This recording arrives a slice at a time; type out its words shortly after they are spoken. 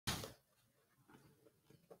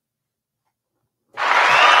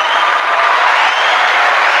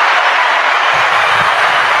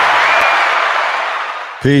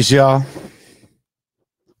Peace, y'all.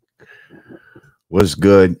 What's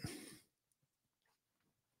good?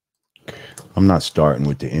 I'm not starting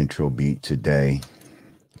with the intro beat today.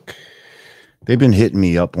 They've been hitting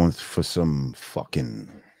me up on for some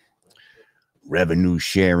fucking revenue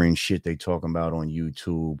sharing shit they talking about on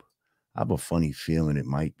YouTube. I have a funny feeling it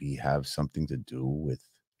might have something to do with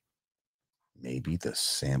maybe the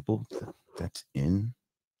sample that's in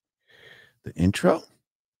the intro.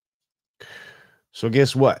 So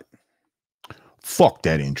guess what? Fuck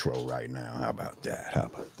that intro right now. How about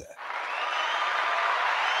that?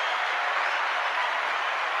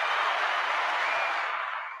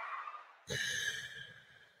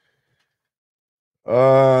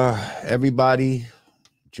 Everybody,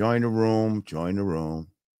 join the room.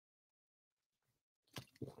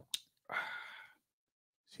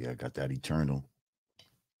 See, I got that eternal.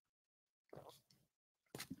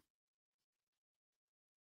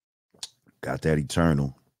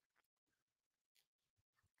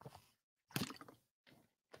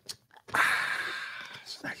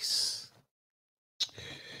 It's nice.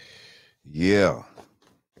 Yeah.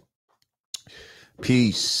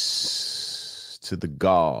 Peace to the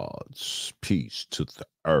gods. Peace to the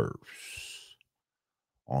earth.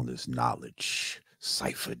 On this knowledge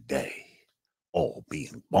cipher day. All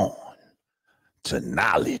being born to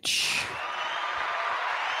knowledge.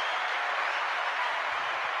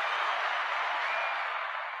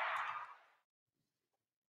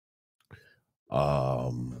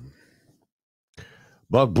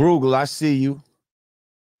 Buck Bruegel, I see you.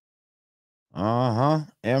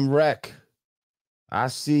 M-Rec, I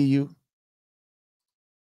see you.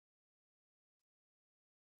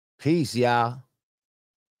 Peace, y'all.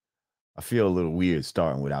 I feel a little weird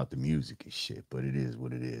starting without the music and shit, but it is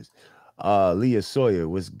what it is. Leah Sawyer,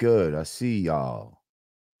 what's good? I see y'all.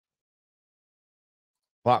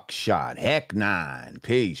 Buckshot, Heck 9.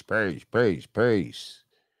 Peace.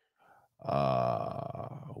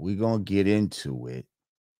 We gonna get into it.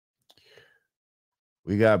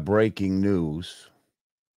 We got breaking news.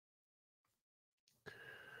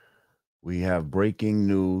 We have breaking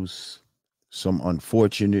news, some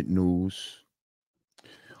unfortunate news,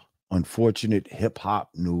 unfortunate hip-hop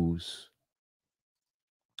news.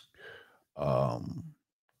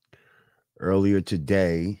 Earlier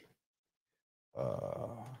today,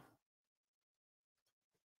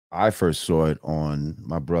 I first saw it on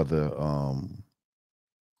my brother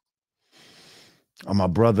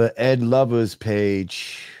Ed Lover's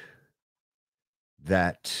page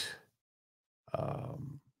that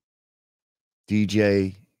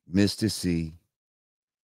DJ Mr. C,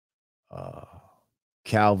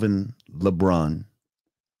 Calvin LeBron,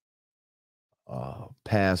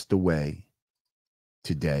 passed away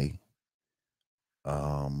today.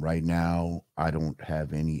 Right now, I don't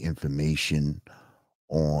have any information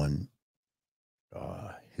on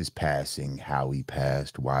his passing, how he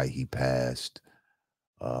passed, why he passed.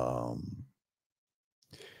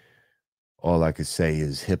 All I could say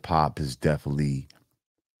is hip hop has definitely,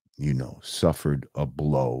 suffered a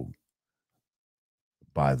blow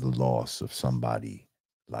by the loss of somebody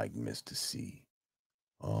like Mr. C.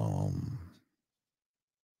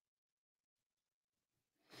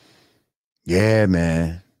 Yeah,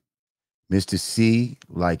 man. Mr. C,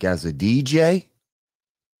 like as a DJ,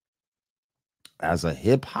 as a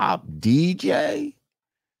hip hop DJ,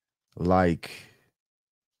 like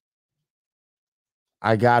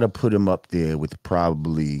I gotta put him up there with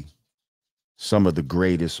probably some of the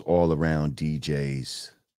greatest all around DJs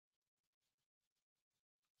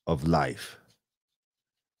of life.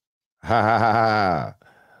 Ha ha ha ha.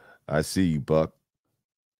 I see you, Buck.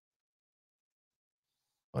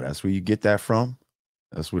 Oh, that's where you get that from?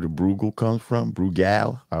 That's where the Bruegel comes from?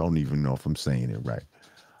 Brugal? I don't even know if I'm saying it right.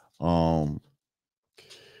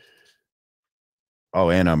 Oh,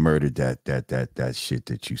 and I murdered that shit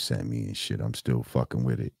that you sent me and shit. I'm still fucking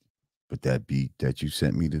with it. But that beat that you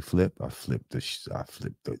sent me to flip, I flipped.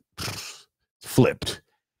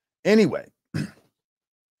 Anyway, I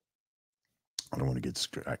don't want to get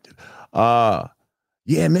distracted. Yeah,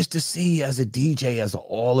 Mr. C as a DJ, as an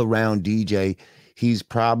all-around DJ, he's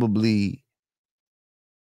probably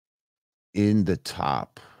in the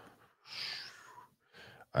top.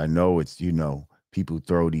 I know it's, people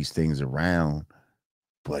throw these things around,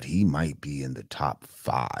 but he might be in the top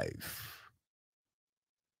 5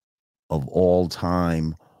 of all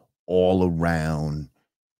time, all around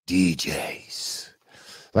DJs.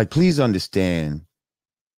 Like, please understand.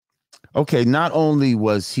 Okay, not only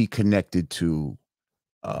was he connected to,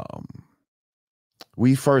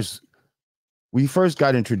 we first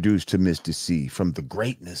got introduced to Mr. C from the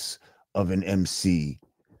greatness of an MC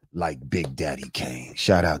like Big Daddy Kane.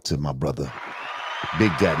 Shout out to my brother,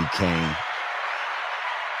 Big Daddy Kane.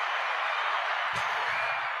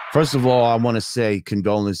 First of all, I want to say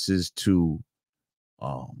condolences to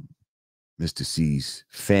Mr. C's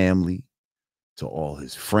family, to all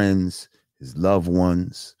his friends, his loved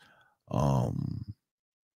ones, and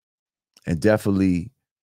definitely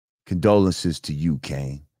condolences to you,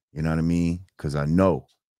 Kane. You know what I mean? Because I know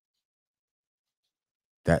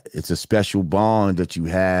that it's a special bond that you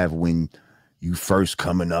have when you first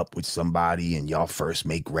coming up with somebody and y'all first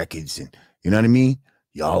make records, and you know what I mean?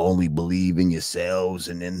 Y'all only believe in yourselves,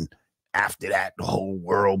 and then after that, the whole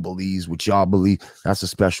world believes what y'all believe. That's a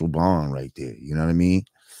special bond right there. You know what I mean?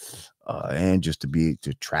 And just to be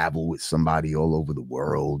to travel with somebody all over the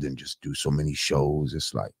world and just do so many shows.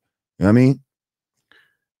 It's like, you know what I mean?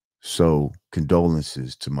 So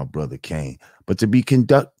condolences to my brother Kane. But to be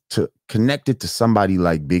connected to somebody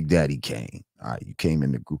like Big Daddy Kane, you came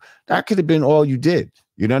in the group. That could have been all you did.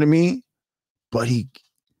 You know what I mean? But he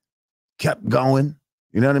kept going.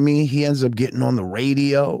 You know what I mean? He ends up getting on the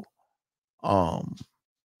radio. Then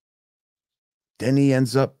he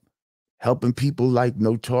ends up helping people like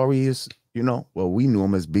Notorious, you know. Well, we knew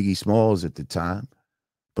him as Biggie Smalls at the time,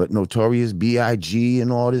 but Notorious B.I.G.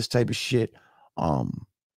 and all this type of shit.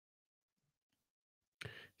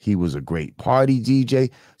 He was a great party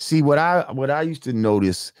DJ. See, what I used to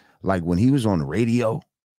notice, like when he was on the radio,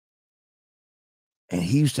 and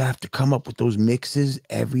he used to have to come up with those mixes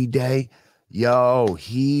every day. Yo,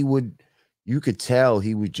 you could tell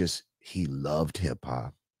he loved hip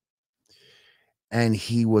hop. And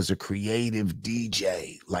he was a creative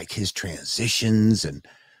DJ, like his transitions and,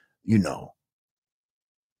 you know,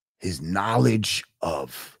 his knowledge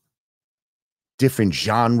of different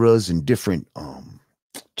genres and different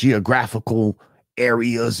geographical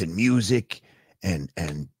areas and music. And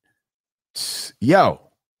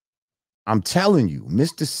yo, I'm telling you,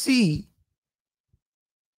 Mr. C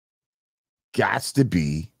gots to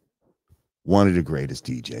be one of the greatest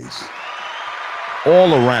DJs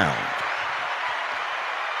all around.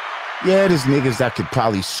 Yeah, there's niggas that could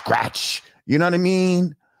probably scratch, you know what I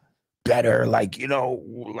mean? Better, like, you know,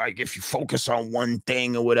 like if you focus on one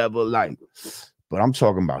thing or whatever, like, but I'm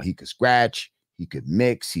talking about he could scratch, he could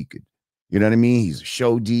mix, he could, you know what I mean? He's a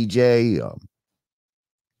show DJ.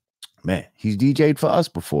 Man, he's DJ'd for us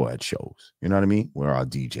before at shows, you know what I mean? Where our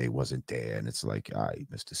DJ wasn't there, and it's like, all right,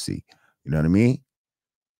 Mr. C, you know what I mean?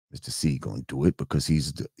 Mr. C gonna do it because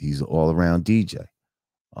he's an all-around DJ.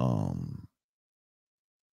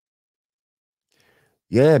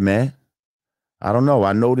 Yeah, man. I don't know.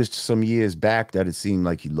 I noticed some years back that it seemed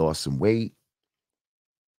like he lost some weight.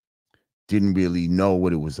 Didn't really know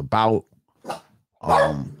what it was about.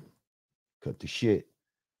 Cut the shit.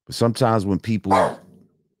 But sometimes when people look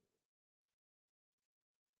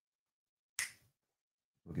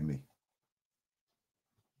at me.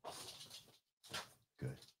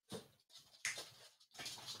 Good.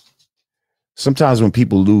 Sometimes when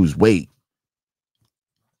people lose weight,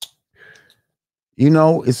 you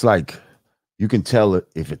know, it's like you can tell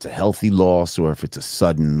if it's a healthy loss or if it's a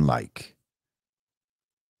sudden, like,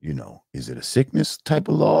 you know, is it a sickness type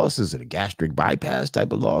of loss? Is it a gastric bypass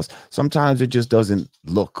type of loss? Sometimes it just doesn't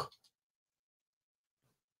look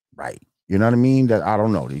right. You know what I mean? That I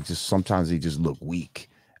don't know. Sometimes they just look weak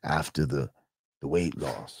after the weight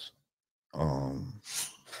loss. And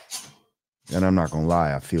I'm not gonna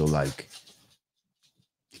lie, I feel like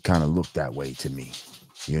he kind of looked that way to me,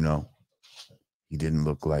 you know. He didn't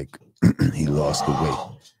look like he lost the weight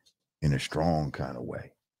in a strong kind of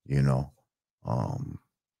way, you know.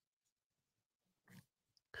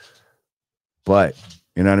 But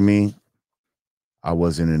you know what I mean? I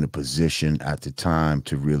wasn't in a position at the time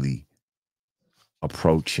to really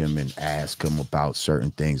approach him and ask him about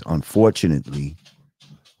certain things. Unfortunately,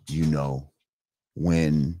 you know,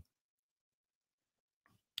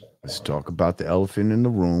 let's talk about the elephant in the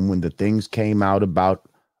room, when the things came out about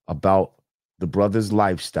the brother's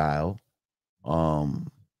lifestyle,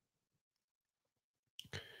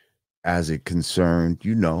 as it concerned,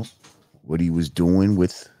 you know, what he was doing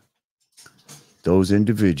with those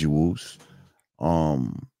individuals. I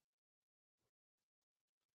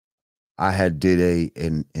had did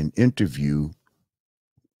an interview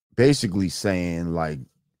basically saying like,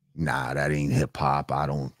 nah, that ain't hip hop. I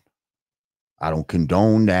don't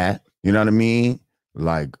condone that. You know what I mean?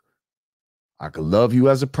 Like, I could love you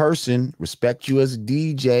as a person, respect you as a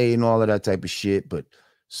DJ and all of that type of shit, but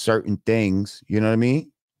certain things, you know what I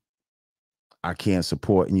mean, I can't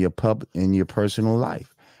support in your personal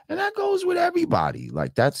life. And that goes with everybody.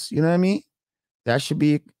 Like, that's, you know what I mean? That should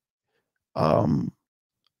be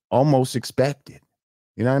almost expected.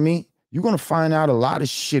 You know what I mean? You're going to find out a lot of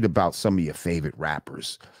shit about some of your favorite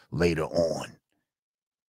rappers later on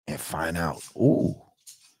and find out, ooh,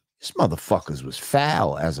 this motherfuckers was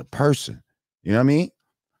foul as a person. You know what I mean?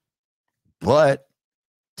 But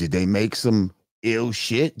did they make some ill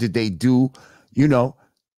shit? Did they do, you know,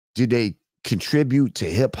 did they contribute to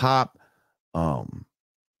hip hop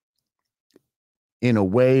in a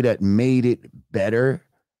way that made it better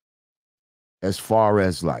as far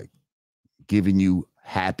as like giving you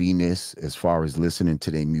happiness as far as listening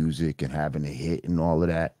to their music and having a hit and all of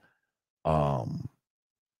that?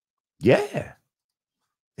 Yeah,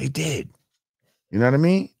 they did. You know what I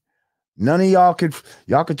mean? None of y'all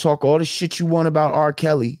could talk all the shit you want about R.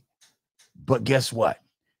 Kelly, but guess what?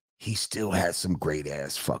 He still has some great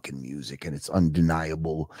ass fucking music and it's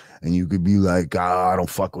undeniable. And you could be like, I don't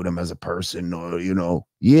fuck with him as a person, or, you know,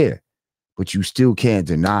 yeah. But you still can't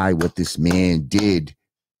deny what this man did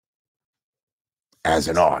as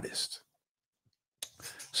an artist.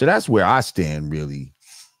 So that's where I stand really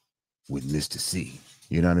with Mr. C.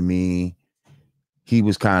 You know what I mean? He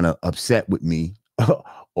was kind of upset with me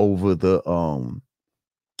over the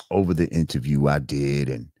interview I did.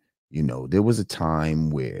 And, you know, there was a time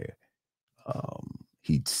where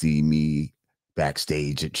he'd see me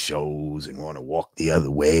backstage at shows and want to walk the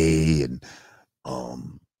other way. And,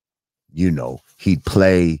 you know, he'd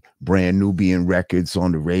play Brand Nubian records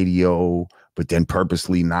on the radio, but then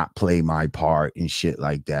purposely not play my part and shit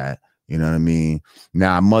like that. You know what I mean?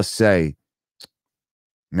 Now, I must say,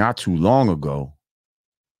 not too long ago,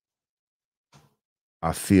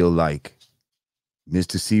 I feel like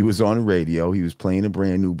Mr. C was on the radio. He was playing a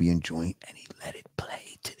Brand Nubian joint and he let it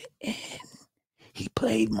play to the end. He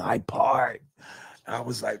played my part. I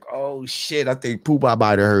was like, oh shit, I think Pooh-Bah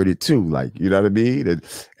might have heard it too. Like, you know what I mean?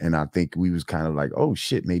 And I think we was kind of like, oh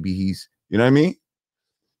shit, maybe he's, you know what I mean?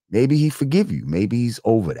 Maybe he forgive you. Maybe he's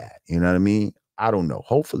over that. You know what I mean? I don't know.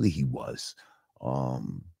 Hopefully he was.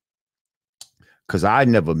 Because I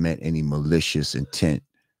never meant any malicious intent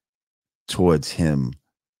towards him.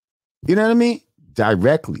 You know what I mean?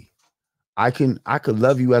 Directly. I could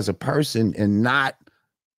love you as a person and not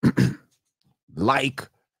like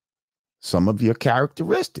some of your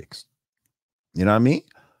characteristics. You know what I mean?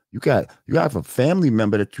 You have a family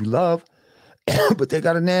member that you love, but they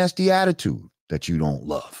got a nasty attitude that you don't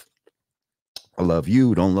love. I love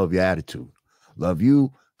you, don't love your attitude. Love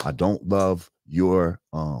you, I don't love your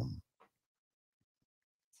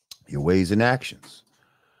ways and actions.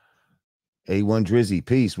 A1 Drizzy,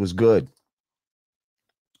 peace, was good.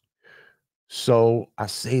 So I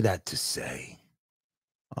say that to say,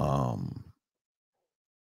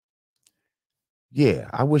 yeah,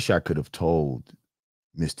 I wish I could have told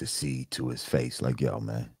Mr. C to his face, like, yo,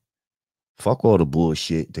 man, fuck all the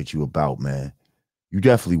bullshit that you about, man. You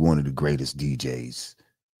definitely one of the greatest DJs.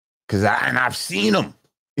 And I've seen them.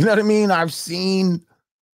 You know what I mean? I've seen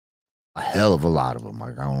a hell of a lot of them.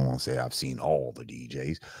 Like, I don't want to say I've seen all the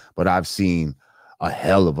DJs, but I've seen a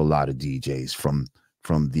hell of a lot of DJs from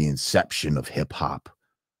the inception of hip hop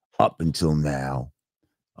up until now.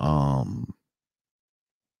 And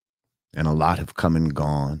a lot have come and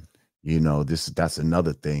gone. You know, that's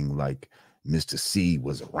another thing. Like, Mr. C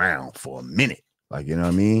was around for a minute. Like, you know what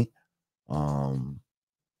I mean?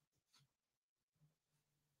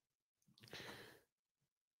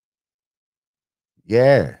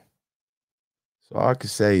 Yeah. So all I can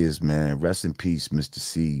say is, man, rest in peace, Mr.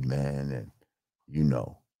 C, man. And, you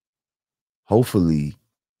know, hopefully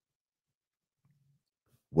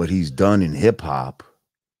what he's done in hip hop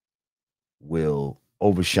will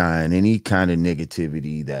overshine any kind of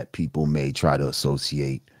negativity that people may try to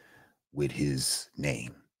associate with his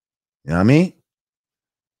name. You know what I mean?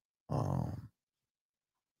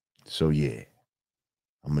 So yeah,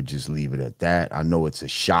 I'm gonna just leave it at that. I know it's a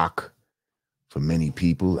shock for many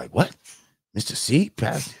people. Like, what? Mr. C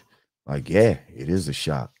passed? Like, yeah, it is a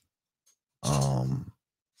shock. And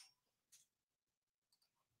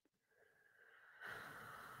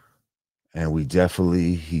he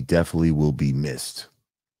definitely will be missed.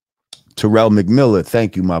 Terrell McMillan,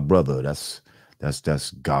 thank you, my brother. That's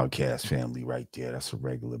Godcast family right there. That's a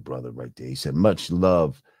regular brother right there. He said, much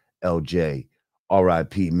love, LJ.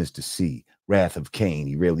 R.I.P. Mr. C. Wrath of Cain.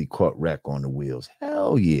 He really caught wreck on the wheels.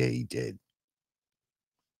 Hell yeah, he did.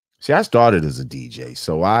 See, I started as a DJ,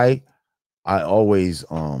 so I always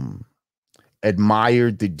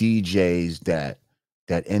admired the DJs that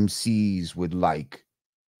MCs would like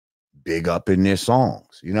big up in their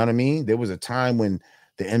songs. You know what I mean? There was a time when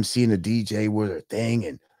the MC and the DJ were a thing,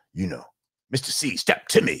 and, you know, Mr. C, step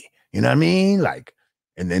to me. You know what I mean? Like,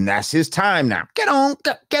 and then that's his time now. Get on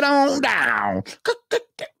down.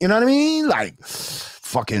 You know what I mean? Like,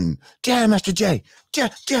 fucking Jam Master J,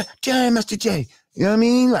 Jam Master J. You know what I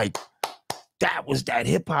mean? Like, that was that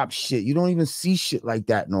hip hop shit. You don't even see shit like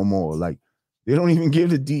that no more. Like, they don't even give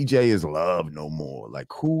the DJ his love no more. Like,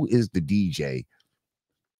 who is the DJ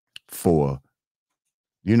for,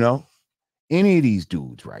 you know, any of these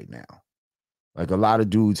dudes right now? Like, a lot of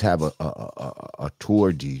dudes have a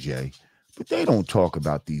tour DJ, but they don't talk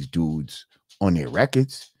about these dudes on their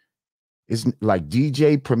records. It's like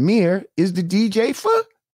DJ Premier is the DJ for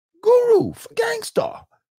Guru, for Gangstar.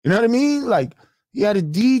 You know what I mean? Like, he had a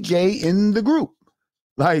DJ in the group.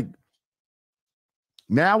 Like,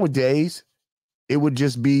 nowadays, it would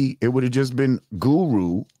have just been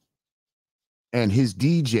Guru and his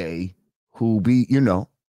DJ who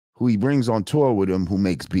who he brings on tour with him, who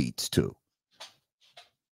makes beats too.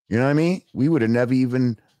 You know what I mean? We would have never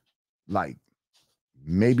even, like,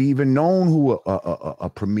 maybe even known who a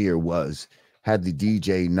Premier was had the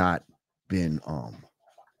DJ not been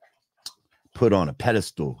put on a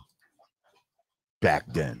pedestal back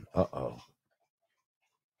then.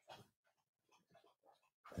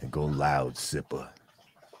 They go Loud Sipper.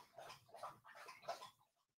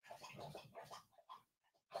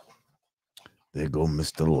 There go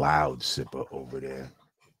Mr. Loud Sipper over there.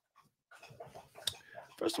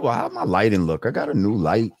 First of all, how's my lighting look? I got a new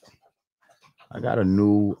light. I got a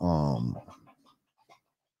new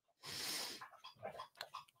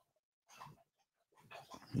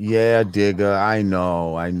yeah, Digger. I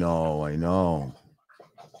know.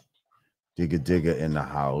 Digger in the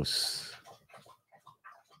house.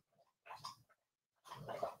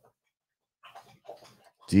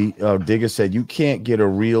 Digger said you can't get a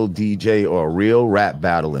real DJ or a real rap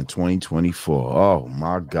battle in 2024. Oh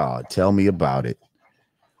my God. Tell me about it.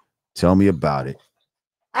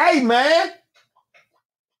 Hey, man.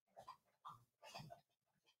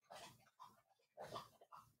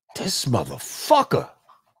 This motherfucker.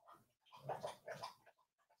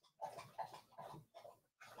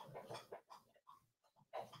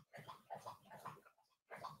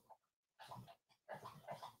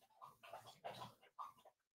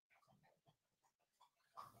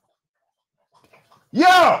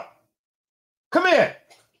 Yo! Come here.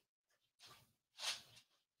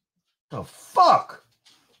 The fuck?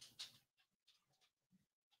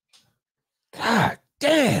 God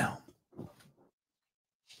damn.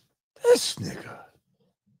 This nigga.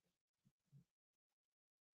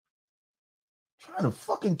 Trying to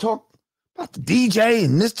fucking talk about the DJ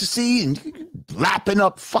and Mr. C and lapping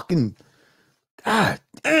up fucking. God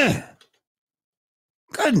damn.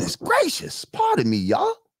 Goodness gracious. Pardon me,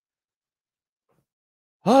 y'all.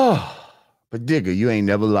 Oh, but Digger, you ain't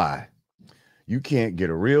never lie. You can't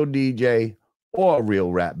get a real DJ or a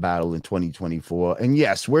real rap battle in 2024. And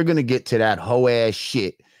yes, we're going to get to that hoe ass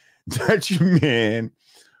shit that your man,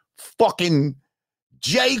 fucking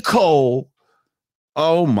J. Cole.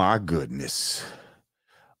 Oh my goodness.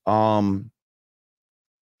 But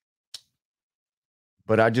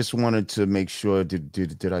I just wanted to make sure,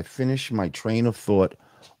 did I finish my train of thought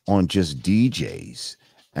on just DJs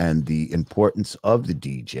and the importance of the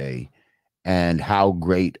DJ and how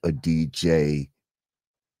great a DJ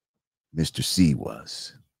Mr. C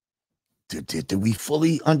was? Did we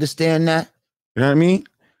fully understand that? You know what I mean?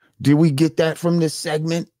 Did we get that from this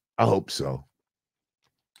segment? I hope so.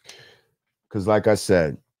 Because like I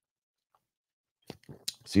said,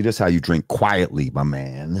 see, this is how you drink quietly, my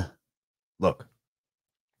man. Look.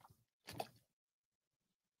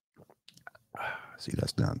 See,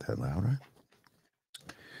 that's not that loud, right?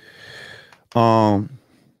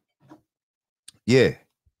 Yeah.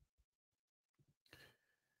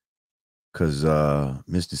 Cause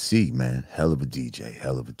Mr. C, man, hell of a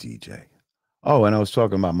DJ. Oh, and I was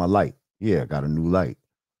talking about my light. Yeah, I got a new light.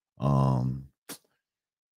 Yeah,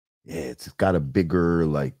 it's got a bigger,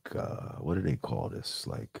 like, what do they call this?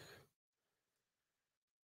 Like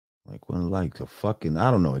when, like, a fucking,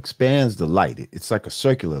 I don't know, expands the light. It's like a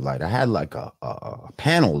circular light. I had like a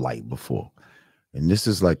panel light before. And this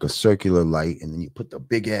is like a circular light, and then you put the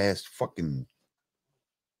big ass fucking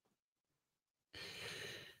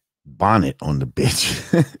bonnet on the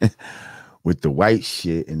bitch with the white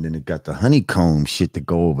shit, and then it got the honeycomb shit to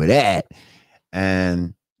go over that.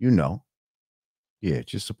 And yeah,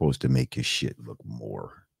 it's just supposed to make your shit look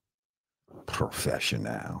more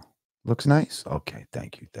professional. Looks nice? Okay,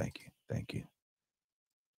 thank you.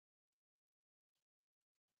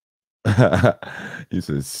 He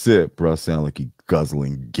says, "Sip, bro. Sound like he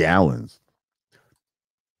guzzling gallons."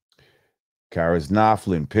 Karis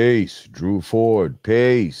Knopflin, peace. Drew Ford,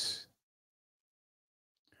 peace.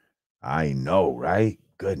 I know, right?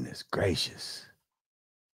 Goodness gracious.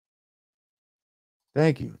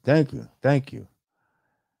 Thank you.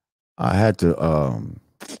 I had to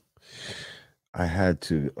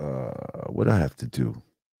what I have to do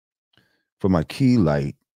for my key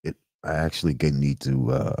light. I actually need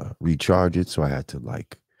to recharge it, so I had to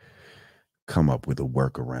like come up with a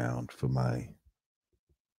workaround for my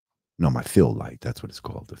fill light. That's what it's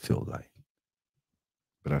called, the fill light.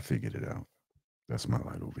 But I figured it out. That's my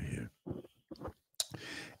light over here.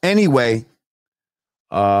 Anyway,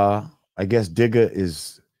 I guess Digger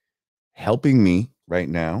is helping me right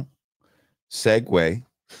now segue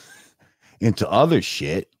into other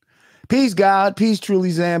shit. Peace, God. Peace, truly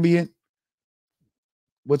Zambian.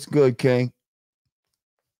 What's good, King?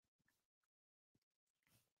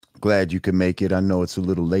 Glad you can make it. I know it's a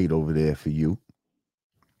little late over there for you,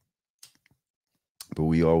 but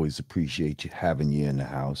we always appreciate you having you in the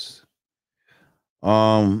house.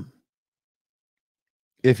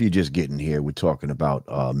 If you're just getting here, we're talking about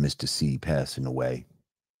Mr. C passing away.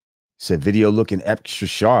 Said video looking extra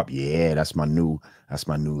sharp. Yeah, that's my new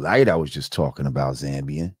light I was just talking about,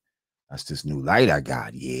 Zambian. That's this new light I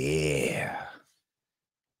got. Yeah.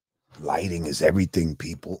 Lighting is everything,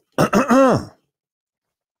 people.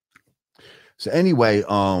 So anyway,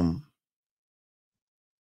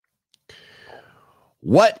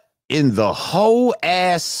 what in the whole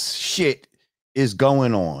ass shit is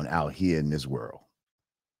going on out here in this world?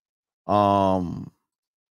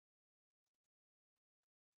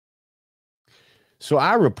 So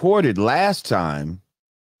I reported last time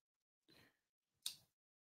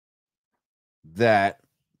that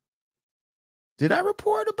did I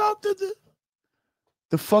report about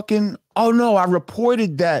the fucking I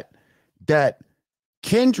reported that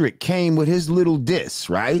Kendrick came with his little diss,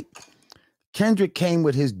 right? Kendrick came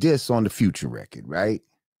with his diss on the Future record, right?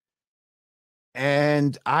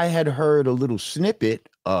 And I had heard a little snippet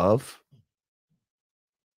of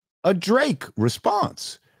a Drake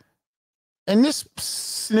response. And this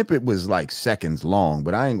snippet was like seconds long,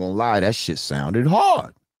 but I ain't gonna lie, that shit sounded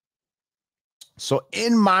hard. So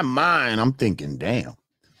in my mind, I'm thinking, damn,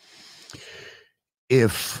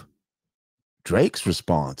 if Drake's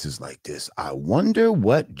response is like this, I wonder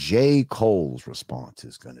what J. Cole's response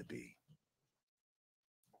is going to be.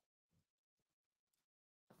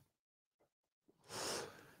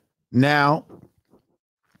 Now,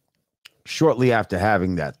 shortly after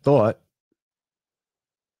having that thought,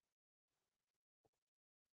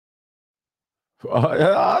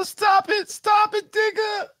 stop it,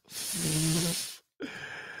 Digger.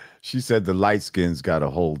 She said the light skins got to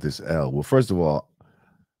hold this L. Well, first of all,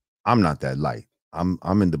 I'm not that light. I'm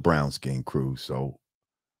in the brown skin crew, so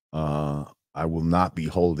I will not be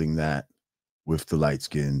holding that with the light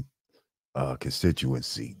skin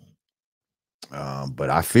constituency. But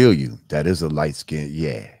I feel you. That is a light skin.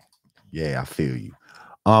 Yeah, I feel you.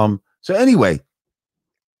 So anyway,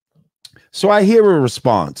 so I hear a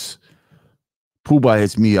response. Pooh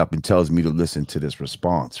hits me up and tells me to listen to this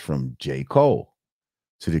response from J. Cole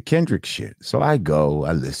to the Kendrick shit. So I go,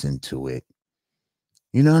 I listen to it.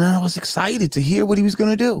 You know, and I was excited to hear what he was going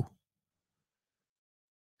to do.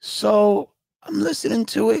 So I'm listening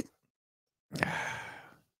to it.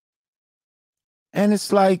 And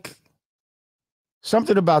it's like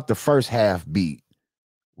something about the first half beat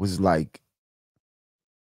was like,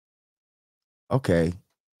 okay,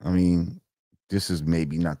 I mean, this is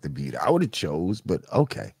maybe not the beat I would have chose, but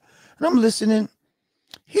okay. And I'm listening.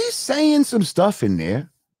 He's saying some stuff in there.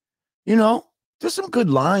 You know, there's some good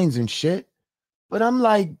lines and shit. But I'm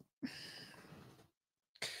like,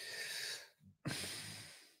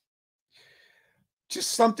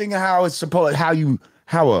 just something how it's supposed,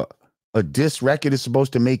 how a diss record is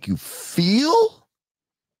supposed to make you feel.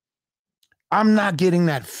 I'm not getting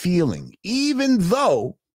that feeling, even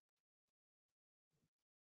though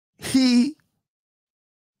he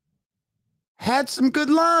had some good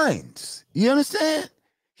lines. You understand?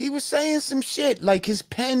 He was saying some shit like his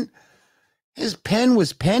pen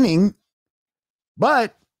was penning,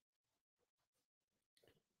 but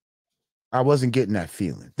I wasn't getting that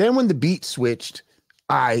feeling. Then when the beat switched,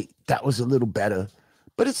 that was a little better,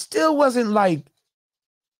 but it still wasn't like,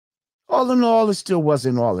 all in all, it still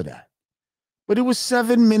wasn't all of that. But it was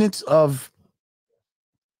 7 minutes of,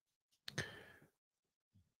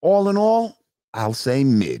 all in all, I'll say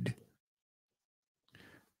mid.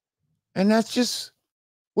 And that's just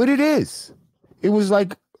what it is. It was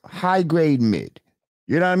like high grade mid.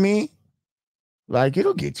 You know what I mean? Like,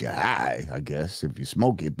 it'll get you high, I guess, if you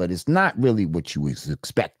smoke it, but it's not really what you was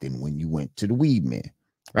expecting when you went to the weed man,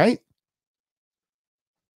 right?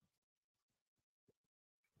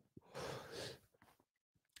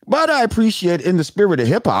 But I appreciate, in the spirit of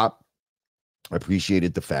hip hop, I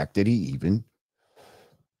appreciated the fact that he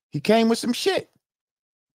came with some shit.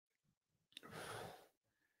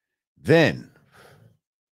 Then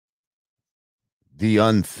the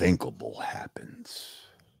unthinkable happens.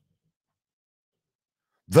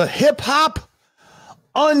 The hip hop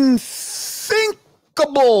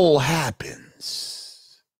unthinkable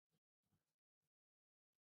happens.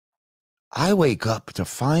 I wake up to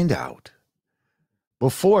find out,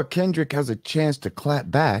 before Kendrick has a chance to clap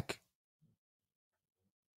back,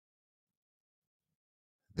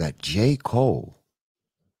 that J. Cole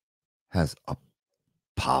has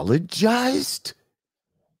apologized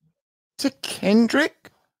to Kendrick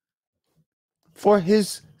for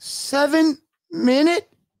his 7-minute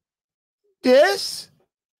diss.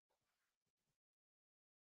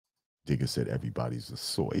 Digga said everybody's a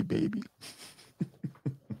soy baby.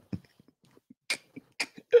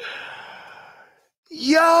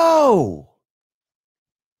 Yo!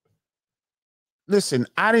 Listen,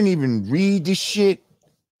 I didn't even read this shit.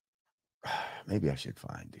 Maybe I should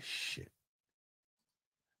find this shit.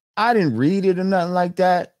 I didn't read it or nothing like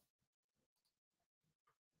that.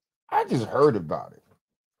 I just heard about it.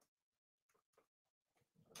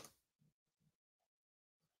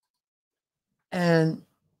 And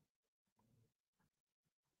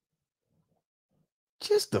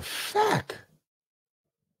just the fact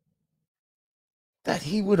that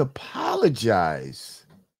he would apologize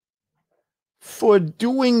for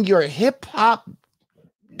doing your hip hop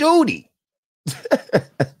duty.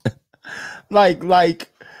 like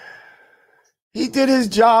he did his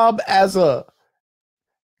job as a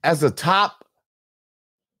top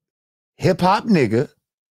hip hop nigga.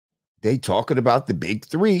 They talking about the big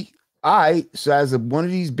three. All right, so as one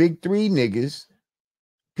of these big three niggas,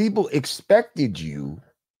 people expected you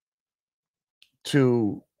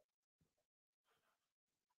to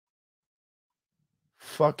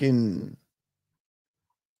fucking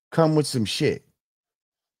come with some shit.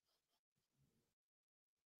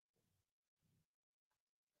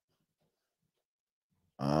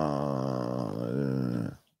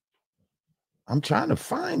 I'm trying to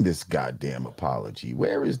find this goddamn apology.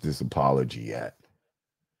 Where is this apology at?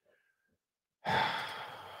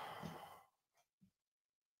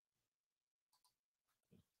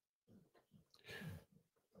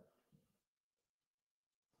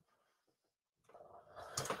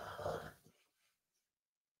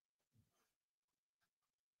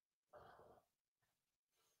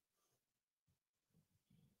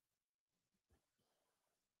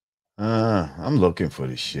 I'm looking for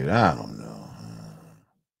this shit. I don't know.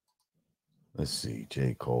 Let's see.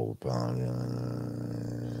 J. Cole.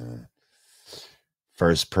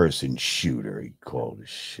 First person shooter, he called this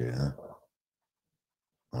shit. Huh?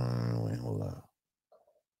 Wait, hold on.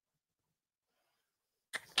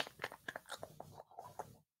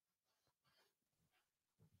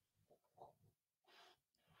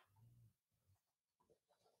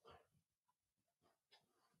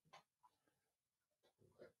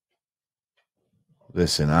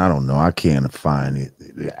 Listen, I don't know. I can't find it.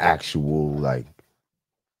 The actual, like,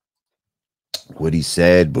 what he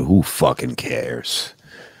said, but who fucking cares?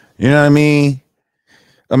 You know what I mean?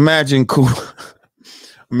 Imagine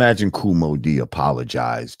Kumo D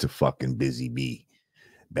apologized to fucking Busy B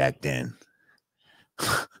back then.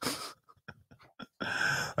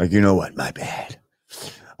 Like, you know what? My bad.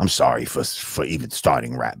 I'm sorry for even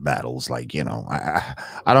starting rap battles. Like, you know,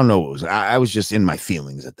 I don't know what it was. I was just in my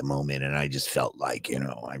feelings at the moment, and I just felt like, you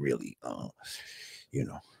know, I really, you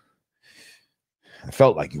know, I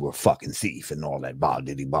felt like you were a fucking thief and all that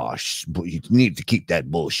diddy bosh. You need to keep that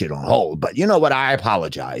bullshit on hold. But you know what? I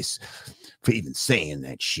apologize for even saying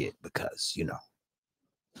that shit because, you know.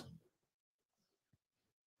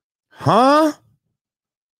 Huh?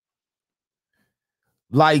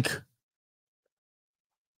 Like,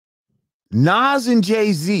 Nas and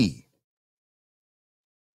Jay-Z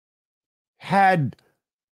had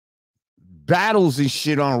battles and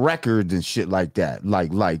shit on records and shit like that.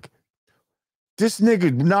 Like this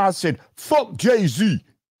nigga Nas said, fuck Jay-Z.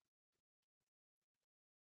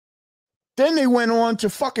 Then they went on to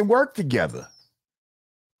fucking work together.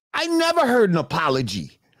 I never heard an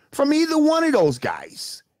apology from either one of those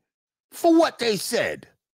guys for what they said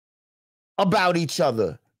about each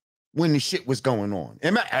other when the shit was going on.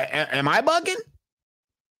 Am I bugging?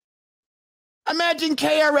 Imagine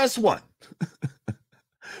KRS-One.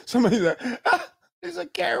 Somebody's like, there's a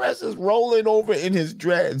KRS is rolling over in his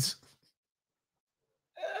dreads.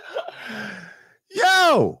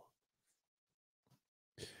 Yo!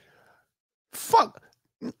 Fuck.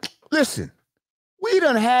 Listen, we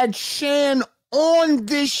done had Shan on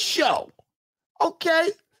this show.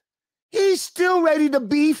 Okay? He's still ready to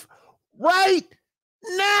beef right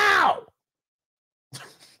now.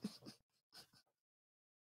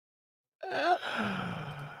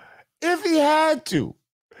 If he had to,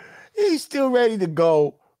 he's still ready to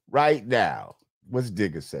go right now. What's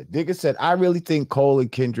Digger said? Digger said, I really think Cole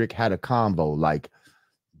and Kendrick had a combo like,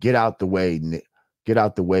 get out the way, get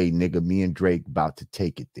out the way, nigga. Me and Drake about to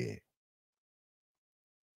take it there.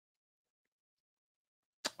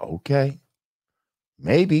 Okay.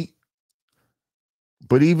 Maybe.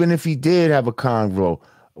 But even if he did have a convo,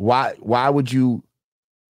 why would you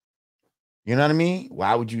know what I mean?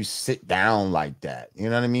 Why would you sit down like that? You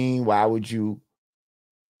know what I mean? Why would you?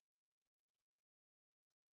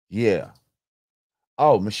 Yeah.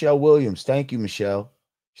 Oh, Michelle Williams. Thank you, Michelle.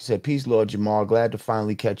 She said, peace, Lord Jamar. Glad to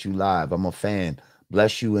finally catch you live. I'm a fan.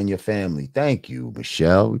 Bless you and your family. Thank you,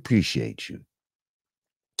 Michelle. We appreciate you.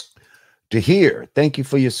 To hear, thank you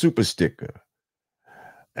for your super sticker.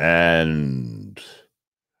 And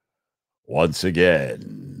once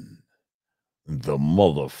again, the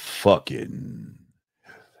motherfucking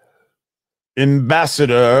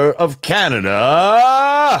ambassador of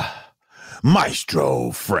Canada,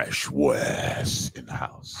 Maestro Fresh West in the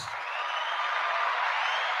house.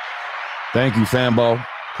 Thank you, Fambo.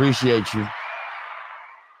 Appreciate you.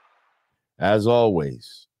 As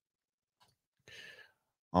always.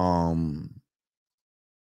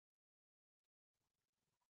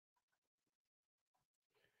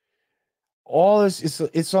 All this,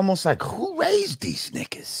 it's almost like, who raised these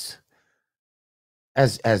niggas?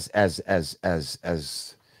 As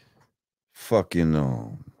fucking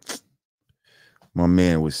my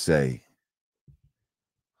man would say,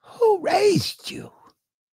 who raised you?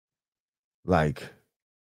 Like,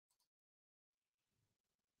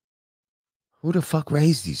 who the fuck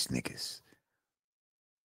raised these niggas?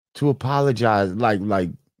 To apologize, like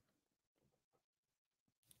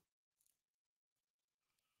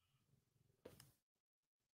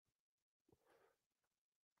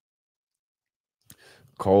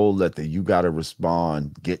Cole let the you gotta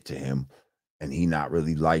respond get to him, and he not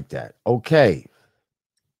really like that. Okay.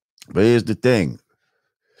 But here's the thing.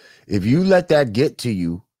 If you let that get to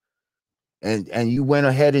you and you went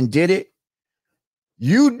ahead and did it,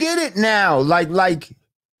 you did it now. Like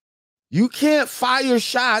you can't fire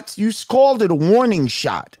shots. You called it a warning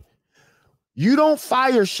shot. You don't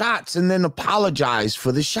fire shots and then apologize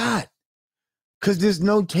for the shot, because there's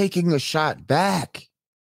no taking a shot back.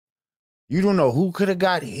 You don't know who could have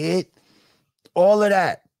got hit, all of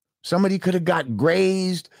that. Somebody could have got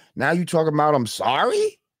grazed. Now you talking about, I'm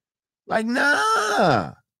sorry? Like,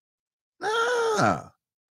 nah.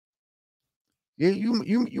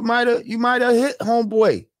 You might have hit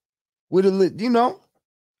homeboy with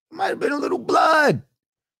might have been a little blood.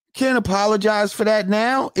 Can't apologize for that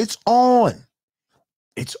now. It's on.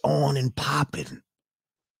 It's on and popping.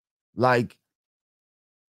 Like,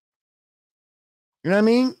 you know what I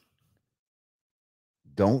mean?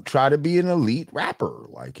 Don't try to be an elite rapper.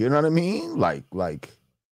 Like, you know what I mean? Like,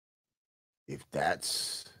 if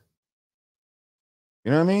that's,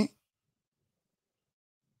 you know what I mean?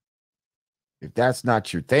 If that's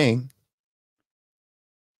not your thing.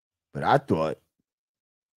 But I thought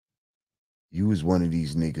you was one of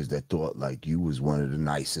these niggas that thought like you was one of the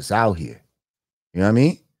nicest out here. You know what I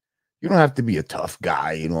mean? You don't have to be a tough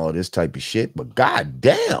guy and all this type of shit, but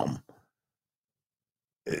goddamn,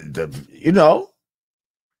 the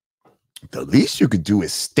least you could do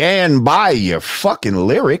is stand by your fucking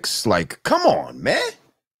lyrics. Like, come on, man.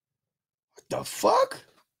 What the fuck?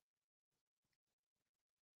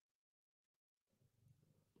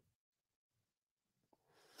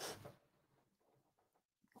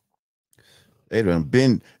 They've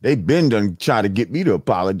been done try to get me to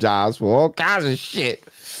apologize for all kinds of shit.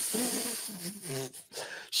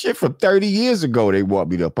 Shit from 30 years ago they want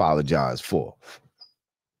me to apologize for.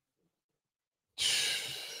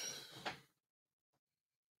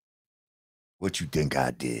 What you think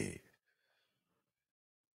I did?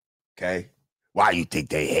 Okay? Why you think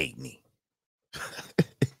they hate me?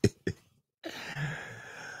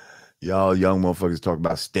 Y'all young motherfuckers talk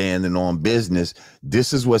about standing on business.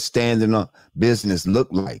 This is what standing on business look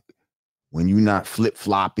like. When you not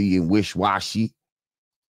flip-floppy and wish-washy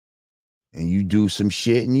and you do some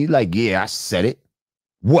shit and you like, yeah, I said it.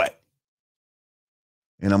 What?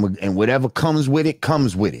 And whatever comes with it,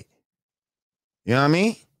 comes with it. You know what I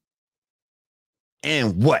mean?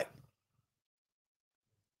 And what?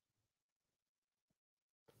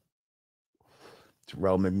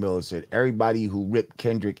 Terrell McMillan said, everybody who ripped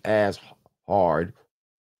Kendrick ass hard,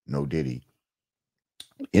 no Diddy,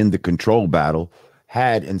 in the control battle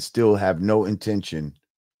had and still have no intention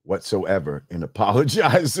whatsoever in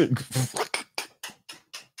apologizing.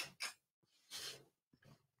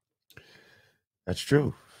 That's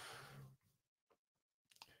true.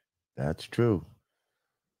 That's true.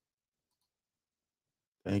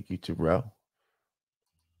 Thank you, Terrell.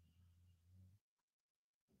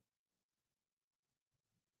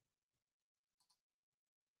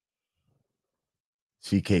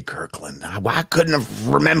 CK Kirkland. I couldn't have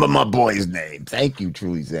remember my boy's name. Thank you,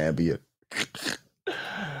 Truly Zambia.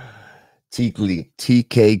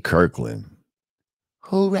 TK Kirkland.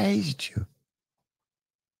 Who raised you?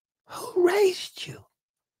 Who raised you?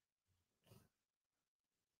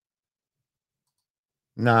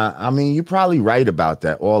 Nah, I mean, you're probably right about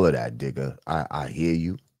that. All of that, digger. I hear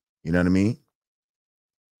you. You know what I mean?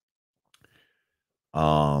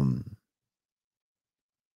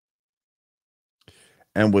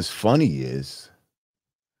 And what's funny is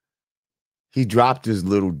he dropped the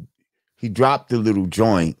little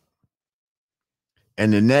joint,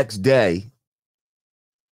 and the next day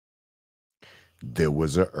there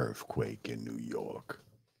was an earthquake in New York.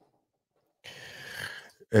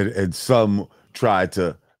 And some tried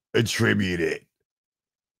to attribute it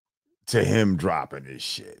to him dropping his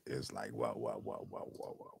shit. It's like, whoa.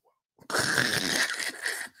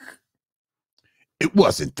 It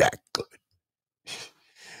wasn't that good.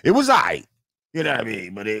 It was alright. You know what I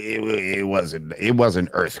mean? But it wasn't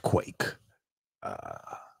earthquake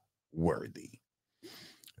worthy.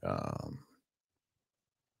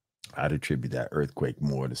 I'd attribute that earthquake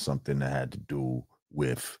more to something that had to do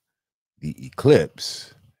with the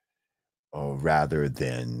eclipse, or rather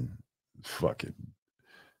than fucking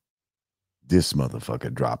this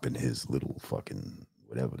motherfucker dropping his little fucking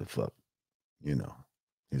whatever the fuck, you know,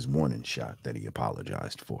 his warning shot that he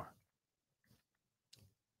apologized for.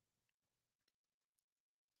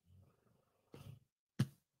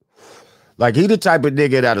 Like, he the type of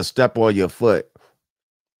nigga that'll step on your foot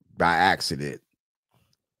by accident.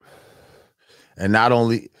 And not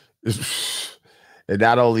only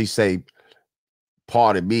say,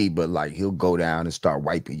 pardon me, but like he'll go down and start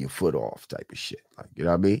wiping your foot off type of shit. Like, you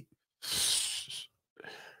know what I mean?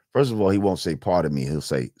 First of all, he won't say pardon me, he'll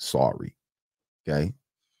say sorry. Okay.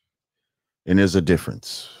 And there's a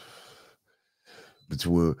difference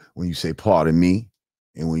between when you say pardon me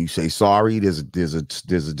and when you say sorry, there's a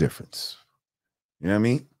difference. You know what I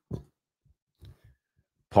mean?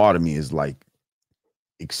 Pardon me is like,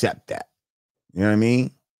 accept that. You know what I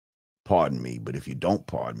mean? Pardon me. But if you don't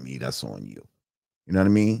pardon me, that's on you. You know what I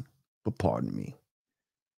mean? But pardon me.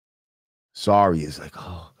 Sorry is like,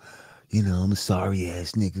 oh, you know, I'm a sorry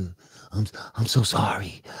ass nigga. I'm so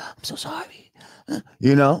sorry. I'm so sorry.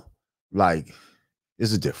 You know? Like,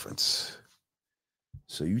 there's a difference.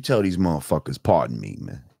 So you tell these motherfuckers, pardon me,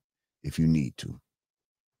 man, if you need to.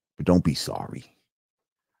 But don't be sorry.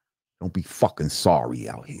 Don't be fucking sorry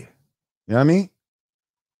out here. You know what I mean?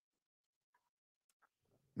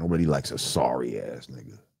 Nobody likes a sorry ass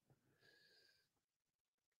nigga.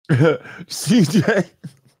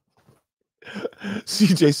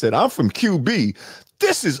 CJ said, I'm from QB.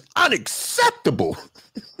 This is unacceptable.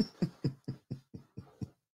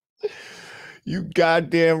 You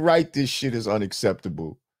goddamn right this shit is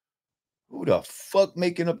unacceptable. Who the fuck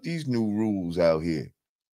making up these new rules out here?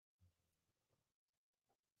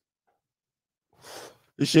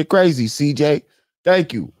 This shit crazy, CJ.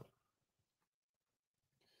 Thank you.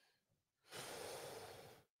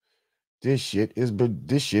 This shit is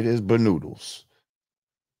banoodles.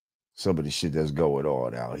 Some of the shit that's going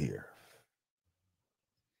on out here.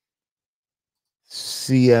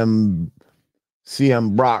 CM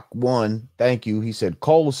Brock 1, thank you. He said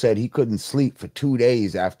Cole said he couldn't sleep for 2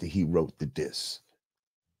 days after he wrote the diss.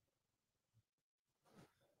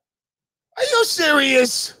 Are you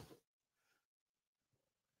serious?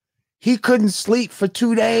 He couldn't sleep for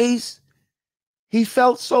 2 days. He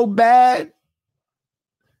felt so bad.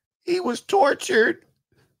 He was tortured.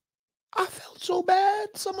 I felt so bad.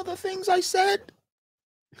 Some of the things I said,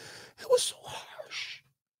 it was so harsh.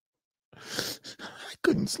 I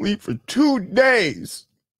couldn't sleep for 2 days.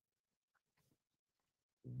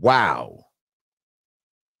 Wow.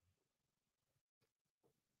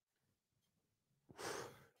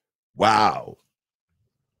 Wow.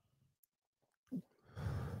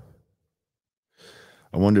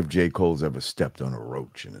 I wonder if J. Cole's ever stepped on a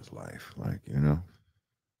roach in his life. Like, you know?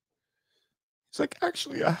 It's like,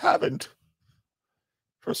 actually, I haven't.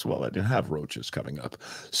 First of all, I didn't have roaches coming up.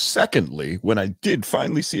 Secondly, when I did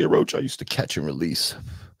finally see a roach, I used to catch and release.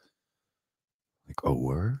 Like, oh,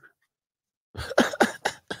 word?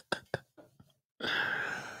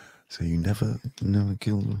 So you never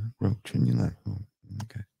killed a roach in your life? Oh,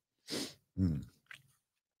 okay.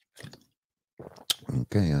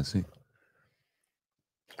 Okay, I see.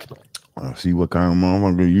 I see what kind of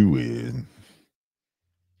motherfucker you is.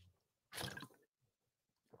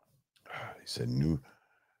 He said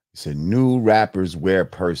He said, new rappers wear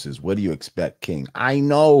purses. What do you expect, King? I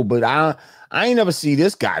know, but I ain't never see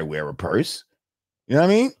this guy wear a purse. You know what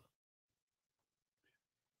I mean?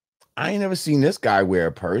 I ain't never seen this guy wear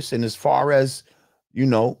a purse. And as far as,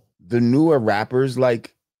 the newer rappers,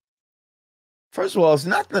 like, first of all, it's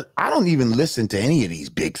not that I don't even listen to any of these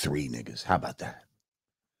big three niggas. How about that?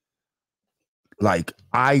 Like,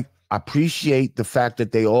 I appreciate the fact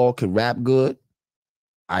that they all can rap good.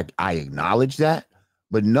 I acknowledge that,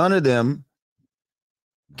 but none of them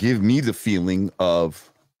give me the feeling of,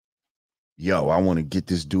 yo, I want to get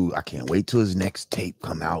this dude. I can't wait till his next tape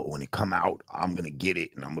come out. When it come out, I'm gonna get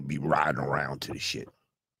it and I'm gonna be riding around to the shit.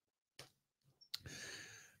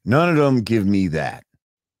 None of them give me that.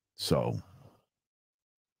 So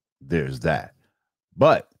there's that.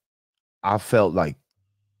 But I felt like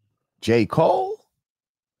J. Cole,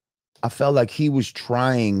 I felt like he was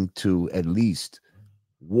trying to at least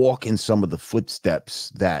walk in some of the footsteps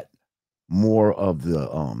that more of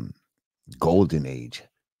the golden age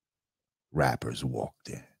rappers walked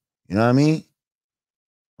in. You know what I mean?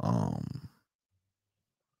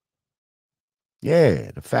 Yeah,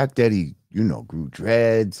 the fact that he, grew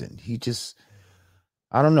dreads and he just,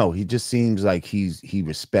 I don't know, he just seems like he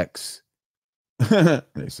respects. They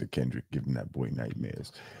said Kendrick giving that boy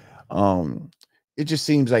nightmares. It just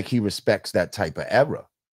seems like he respects that type of era.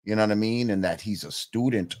 You know what I mean? And that he's a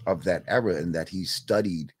student of that era and that he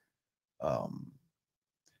studied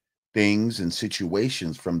things and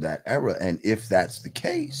situations from that era. And if that's the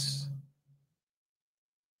case,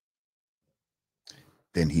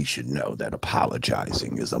 then he should know that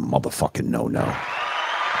apologizing is a motherfucking no-no.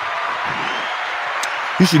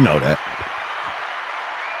 He should know that.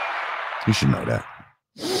 He should know that.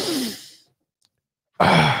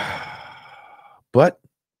 But,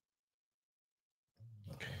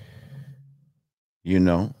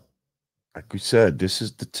 like we said, this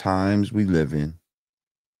is the times we live in.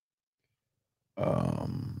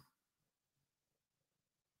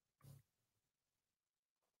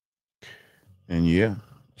 And yeah,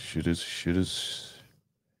 shit is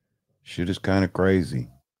kind of crazy.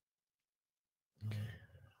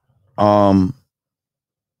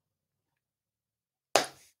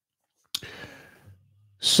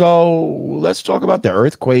 So let's talk about the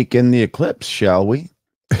earthquake and the eclipse, shall we?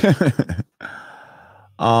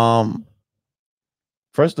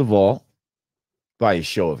 First of all, by a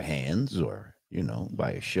show of hands or,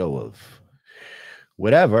 by a show of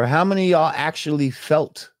whatever, how many of y'all actually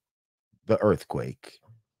felt the earthquake?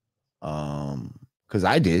 Because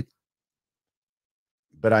I did,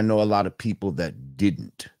 but I know a lot of people that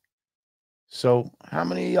didn't. So how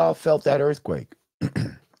many of y'all felt that earthquake?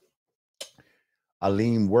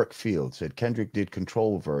 Aleem Workfield said Kendrick did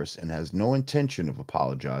Control Verse and has no intention of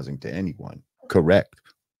apologizing to anyone. Correct.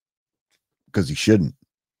 Because he shouldn't.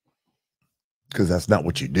 Because that's not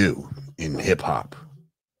what you do in hip hop.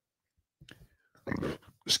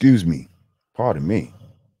 Excuse me. Pardon me.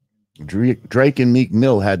 Drake and Meek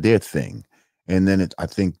Mill had their thing. And then I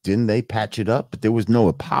think, didn't they patch it up? But there was no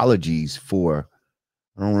apologies for,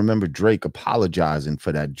 I don't remember Drake apologizing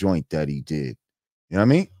for that joint that he did. You know what I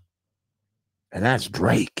mean? And that's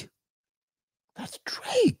Drake. That's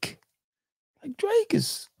Drake. Like Drake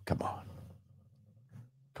is, come on.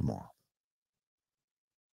 Come on.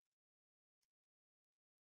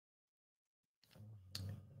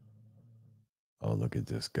 Oh, look at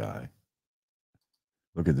this guy.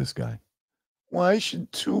 Look at this guy. Why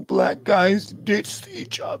should two black guys ditch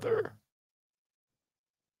each other?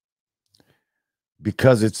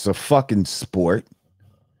 Because it's a fucking sport.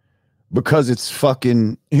 Because it's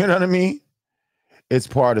fucking, you know what I mean? It's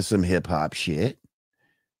part of some hip hop shit.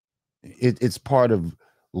 It's part of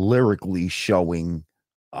lyrically showing,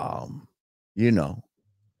 who's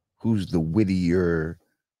the wittier,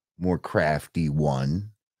 more crafty one.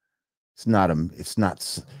 It's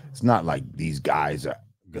not like these guys are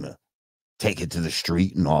gonna take it to the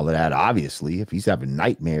street and all of that. Obviously, if he's having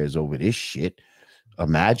nightmares over this shit,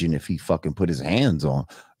 imagine if he fucking put his hands on,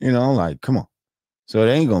 like, come on. So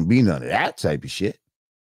there ain't gonna be none of that type of shit.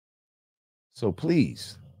 So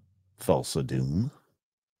please, Thulsa Doom.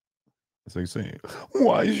 That's like saying,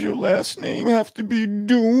 why does your last name have to be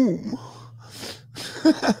Doom?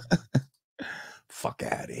 Fuck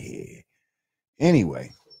out of here.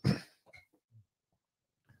 Anyway.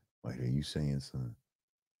 Wait, are you saying something?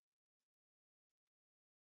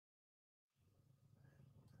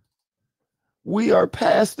 We are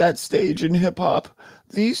past that stage in hip hop.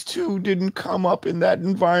 These two didn't come up in that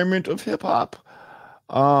environment of hip hop.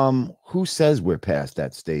 Who says we're past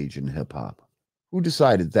that stage in hip hop? Who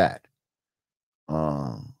decided that?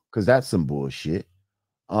 Because that's some bullshit.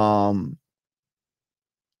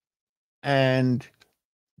 And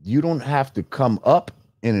you don't have to come up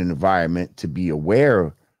in an environment to be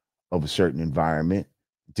aware of a certain environment,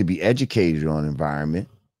 to be educated on environment.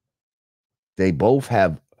 They both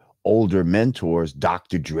have older mentors,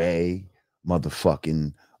 Dr. Dre,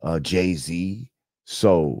 motherfucking Jay-Z.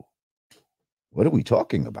 So what are we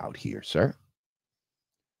talking about here, sir?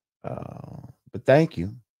 But thank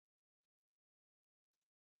you.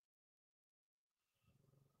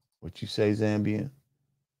 What you say, Zambia?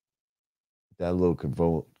 That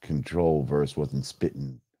little control verse wasn't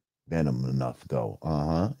spitting venom enough, though.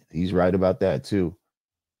 He's right about that, too.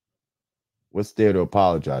 What's there to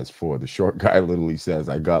apologize for? The short guy literally says,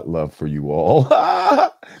 I got love for you all.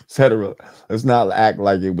 Etc. Let's not act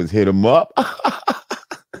like it was hit him up.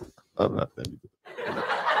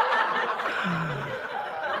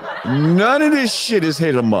 None of this shit has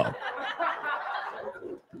hit him up.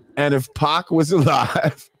 And if Pac was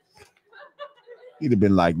alive, he'd have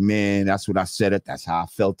been like, man, that's what I said it. That's how I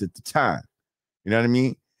felt at the time. You know what I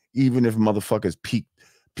mean? Even if motherfuckers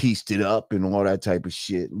pieced it up and all that type of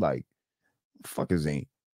shit, like, fuckers ain't.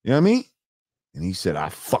 You know what I mean? And he said, I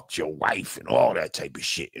fucked your wife and all that type of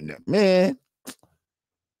shit. And that, man,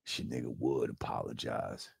 shit nigga would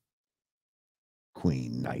apologize.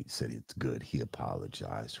 Queen Knight said it's good. He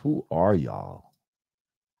apologized. Who are y'all?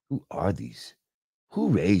 Who are these? Who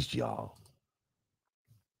raised y'all?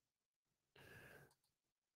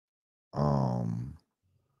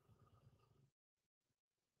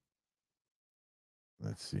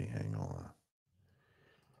 Let's see. Hang on.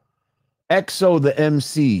 EXO the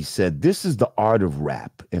MC said, this is the art of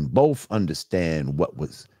rap, and both understand what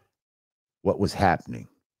was happening.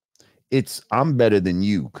 It's I'm better than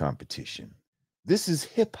you competition. This is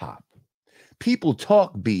hip hop. People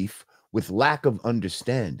talk beef with lack of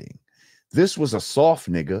understanding. This was a soft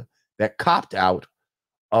nigga that copped out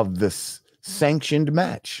of this sanctioned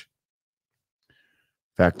match.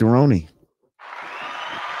 Factoroni.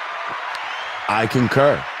 I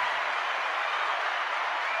concur.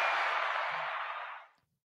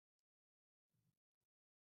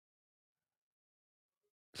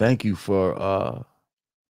 Thank you for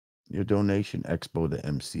your donation, Expo the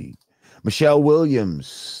MC. Michelle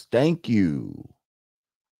Williams, thank you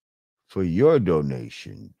for your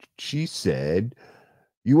donation. She said,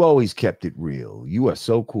 you always kept it real. You are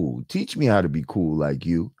so cool. Teach me how to be cool like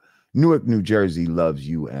you. Newark, New Jersey loves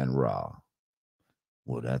you and Ra.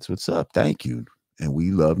 Well, that's what's up. Thank you. And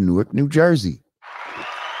we love Newark, New Jersey.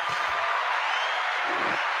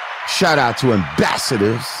 Shout out to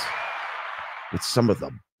Ambassadors with some of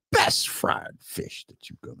the best fried fish that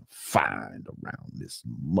you're going to find around this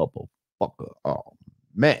motherfucker. Oh,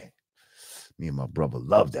 man. Me and my brother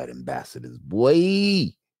love that Ambassadors, boy.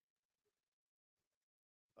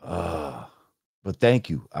 But thank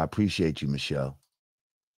you. I appreciate you, Michelle.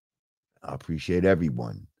 I appreciate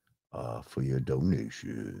everyone for your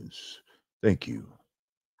donations. Thank you.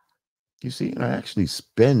 You see, I actually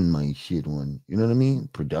spend my shit on, you know what I mean?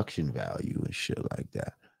 Production value and shit like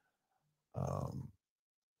that.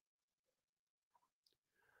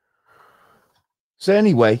 So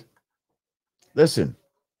anyway, listen.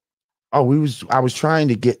 I was trying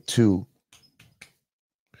to get to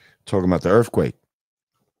talking about the earthquake.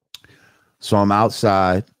 So I'm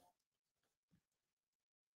outside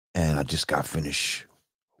and I just got finished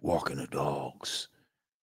walking the dogs.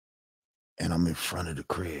 And I'm in front of the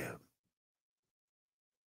crib.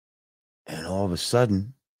 And all of a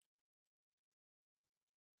sudden,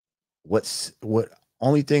 what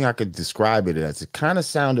only thing I could describe it as, it kind of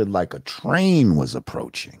sounded like a train was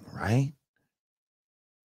approaching, right?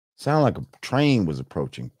 Sound like a train was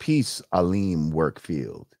approaching. Peace, Aleem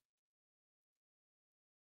Workfield.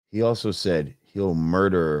 He also said he'll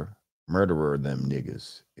murderer them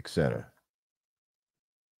niggas, etc.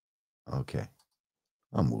 Okay.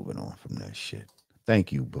 I'm moving on from that shit.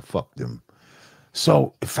 Thank you, but fuck them.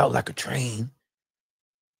 So it felt like a train.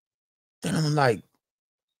 Then I'm like,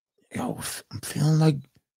 yo, I'm feeling like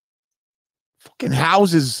fucking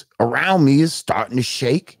houses around me is starting to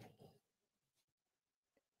shake.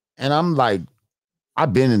 And I'm like,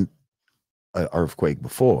 I've been in an earthquake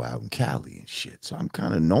before out in Cali and shit. So I'm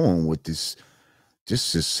kind of knowing what this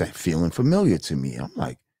is feeling familiar to me. I'm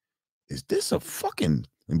like, is this a fucking,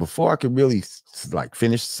 and before I could really like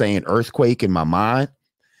finish saying earthquake in my mind,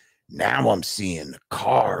 now I'm seeing the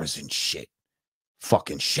cars and shit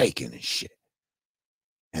fucking shaking and shit.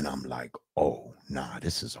 And I'm like, oh, nah,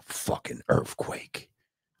 this is a fucking earthquake.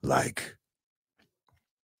 Like,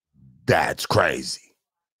 that's crazy.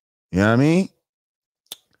 You know what I mean?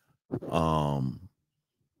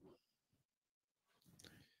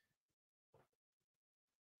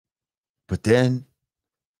 But then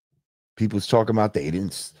People's talking about they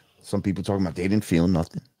didn't. Some people talking about they didn't feel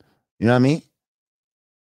nothing. You know what I mean?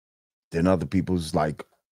 Then other people's like,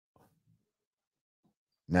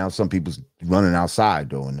 now some people's running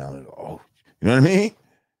outside though, and now, oh, you know what I mean?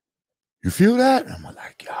 You feel that? And I'm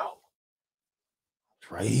like, yo,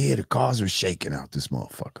 it's right here. The cars are shaking out this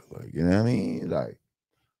motherfucker. Like, you know what I mean? Like,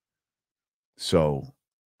 so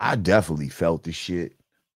I definitely felt the shit.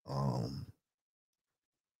 Um,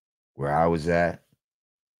 where I was at,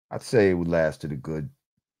 I'd say it would lasted a good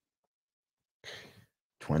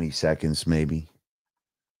 20 seconds, maybe.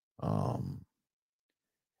 Um,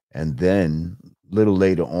 and then a little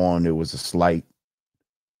later on, there was a slight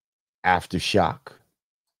aftershock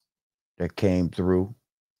that came through.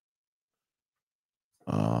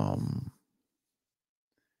 Um,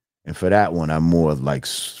 and for that one, I more like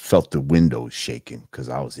felt the windows shaking because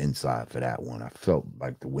I was inside for that one. I felt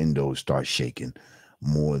like the windows start shaking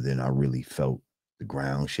more than I really felt the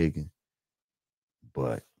ground shaking.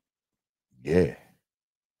 But yeah, it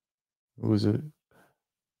was a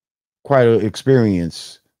quite an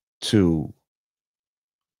experience to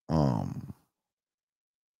um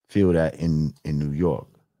feel that in New York.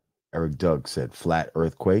 Eric Doug said flat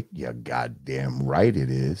earthquake. Yeah, goddamn right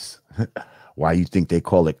it is. Why you think they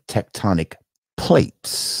call it tectonic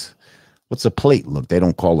plates? What's a plate look? They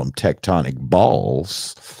don't call them tectonic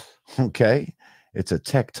balls. Okay. It's a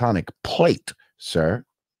tectonic plate, sir.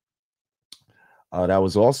 That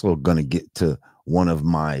was also going to get to one of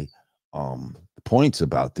my points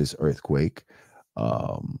about this earthquake.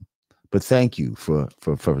 But thank you for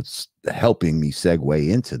helping me segue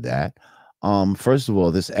into that. First of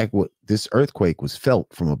all, this earthquake was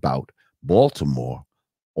felt from about Baltimore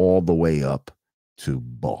all the way up to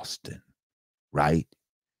Boston, right?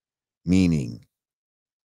 Meaning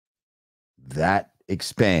that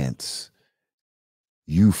expanse,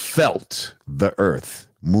 you felt the earth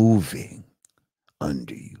moving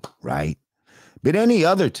under you, right? But any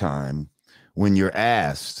other time when they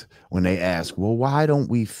ask, well, why don't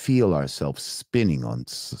we feel ourselves spinning on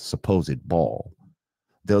supposed ball?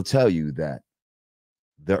 They'll tell you that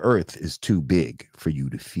the earth is too big for you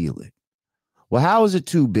to feel it. Well, how is it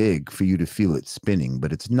too big for you to feel it spinning,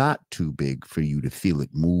 but it's not too big for you to feel it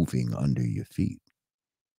moving under your feet?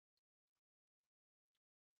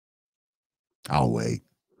 I'll wait.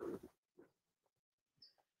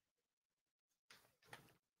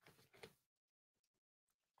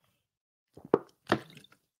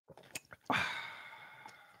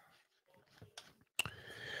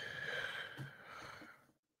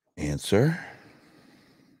 Answer.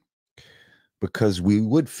 Because we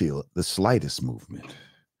would feel the slightest movement,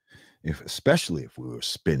 especially if we were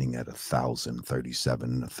spinning at 1,037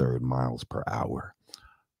 and a third miles per hour.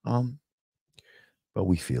 But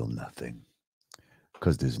we feel nothing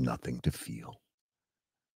because there's nothing to feel.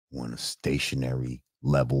 We're on a stationary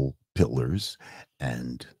level pillars,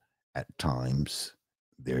 and at times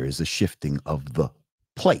there is a shifting of the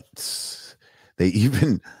plates. They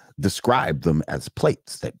even describe them as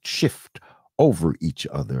plates that shift over each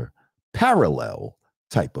other, parallel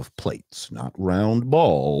type of plates, not round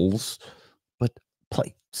balls, but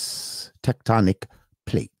plates, tectonic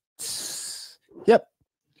plates. Yep.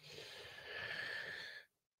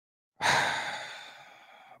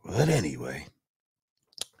 But anyway,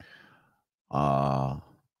 so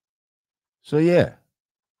yeah,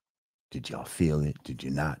 did y'all feel it? Did you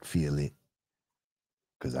not feel it?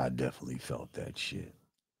 Because I definitely felt that shit.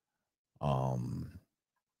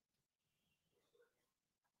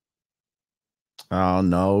 Oh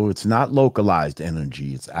no, it's not localized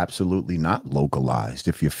energy. It's absolutely not localized.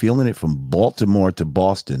 If you're feeling it from Baltimore to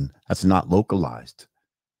Boston, that's not localized.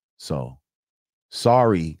 So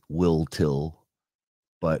sorry, Will Till,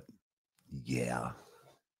 but yeah,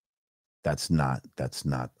 it's not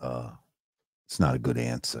a good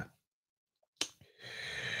answer.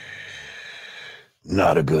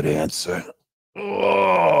 Not a good answer.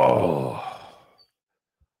 Oh.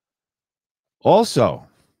 Also,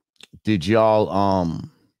 did y'all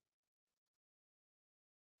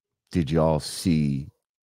see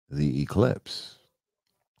the eclipse?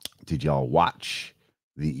 Did y'all watch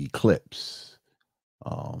the eclipse?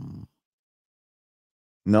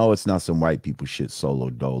 No, it's not some white people shit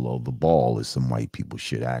solo dolo. The ball is some white people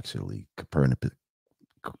shit, actually.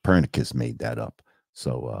 Copernicus made that up.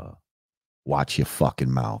 So watch your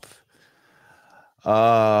fucking mouth.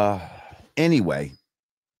 Anyway.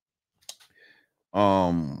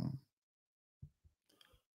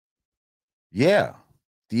 Yeah.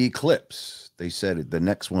 The eclipse. They said the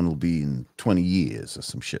next one will be in 20 years or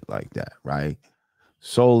some shit like that, right?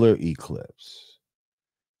 Solar eclipse.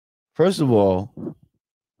 First of all,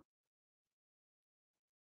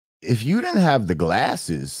 if you didn't have the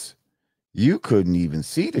glasses, you couldn't even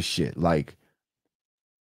see the shit. Like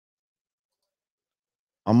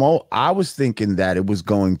I was thinking that it was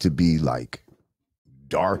going to be like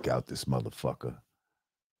dark out this motherfucker.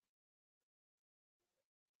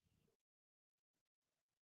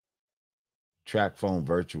 Track phone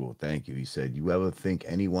virtual, thank you. He said, you ever think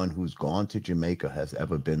anyone who's gone to Jamaica has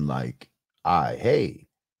ever been like, hey,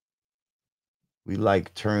 we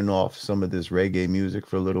like turn off some of this reggae music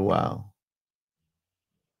for a little while?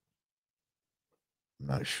 I'm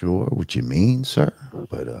not sure what you mean, sir,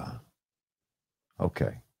 but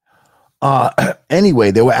okay.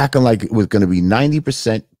 Anyway, they were acting like it was going to be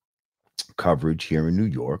 90% coverage here in New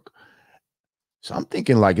York. So I'm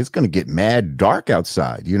thinking like it's going to get mad dark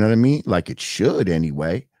outside. You know what I mean? Like it should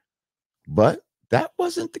anyway. But that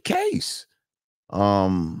wasn't the case.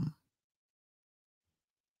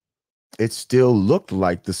 It still looked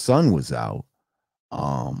like the sun was out.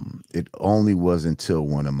 It only was until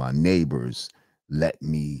one of my neighbors let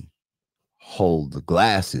me hold the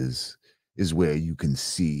glasses is where you can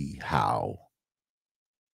see how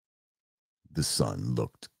the sun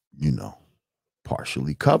looked, you know,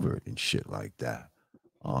 partially covered and shit like that.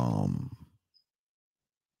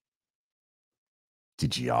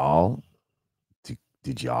 Did y'all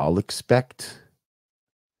expect?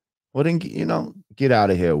 Well, then, you know, get out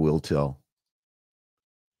of here, Will Tell.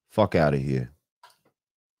 Fuck out of here.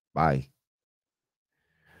 Bye.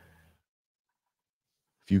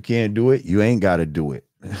 If you can't do it, you ain't got to do it.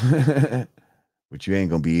 But you ain't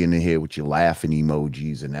going to be in here with your laughing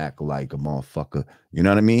emojis and act like a motherfucker. You know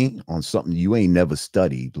what I mean? On something you ain't never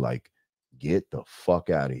studied. Like, get the fuck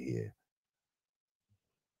out of here.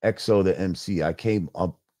 XO the MC, I came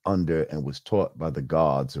up under and was taught by the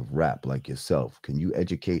gods of rap like yourself. Can you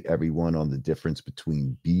educate everyone on the difference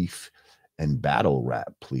between beef and battle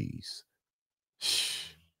rap, please?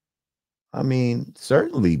 I mean,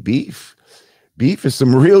 certainly beef. Beef is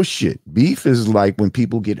some real shit. Beef is like when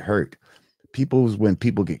people get hurt. When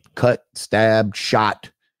people get cut, stabbed,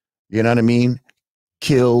 shot, you know what I mean?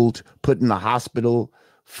 Killed, put in the hospital,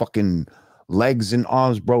 fucking legs and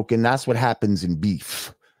arms broken. That's what happens in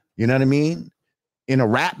beef. You know what I mean? In a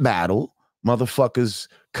rap battle, motherfuckers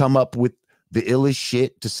come up with the illest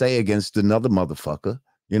shit to say against another motherfucker.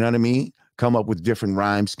 You know what I mean? Come up with different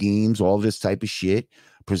rhyme schemes, all this type of shit,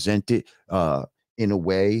 present it in a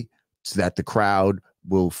way so that the crowd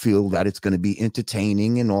will feel that it's going to be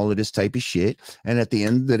entertaining and all of this type of shit. And at the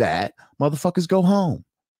end of that, motherfuckers go home.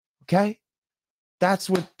 Okay? That's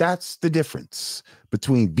the difference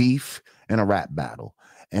between beef and a rap battle.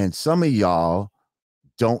 And some of y'all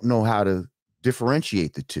don't know how to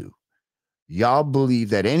differentiate the two. Y'all believe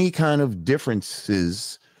that any kind of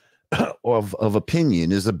differences of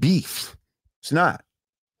opinion is a beef. It's not.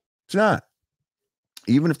 It's not.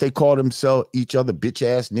 Even if they call themselves each other bitch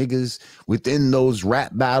ass niggas within those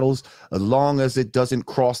rap battles, as long as it doesn't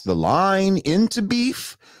cross the line into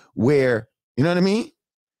beef, where, you know what I mean?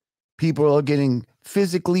 People are getting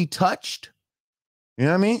physically touched, you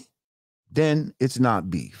know what I mean? Then it's not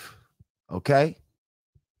beef. Okay?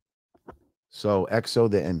 So XO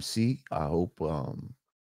the MC, I hope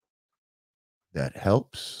that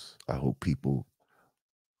helps. I hope people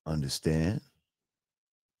understand.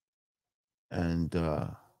 And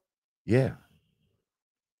yeah.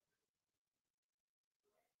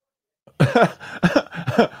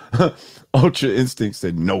 Ultra Instinct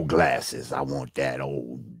said, no glasses. I want that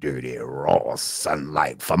old dirty raw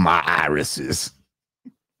sunlight for my irises.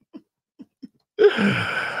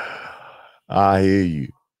 I hear you.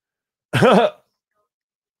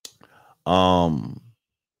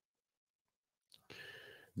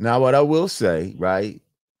 Now what I will say, right?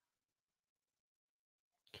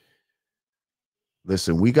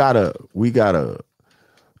 Listen, we gotta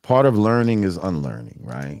part of learning is unlearning,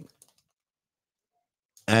 right?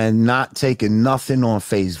 And not taking nothing on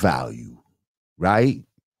face value, right?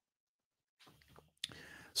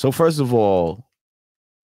 So first of all,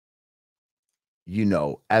 you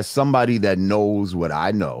know, as somebody that knows what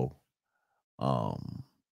I know,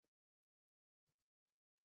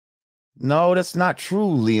 no, that's not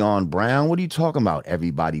true, Leon Brown. What are you talking about?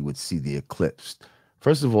 Everybody would see the eclipse.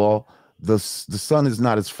 First of all, the sun is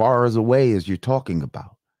not as far as away as you're talking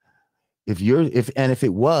about. If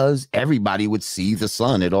it was, everybody would see the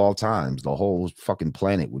sun at all times. The whole fucking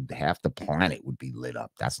half the planet would be lit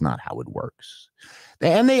up. That's not how it works.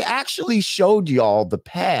 And they actually showed y'all the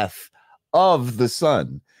path of the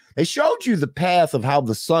sun. They showed you the path of how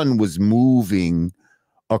the sun was moving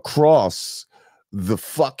across the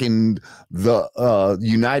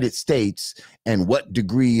United States and what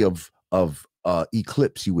degree of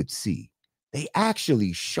eclipse you would see. They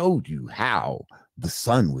actually showed you how the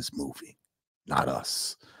sun was moving, not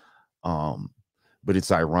us. But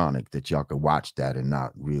it's ironic that y'all could watch that and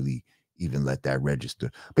not really even let that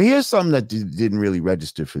register. But here's something that didn't really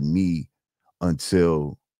register for me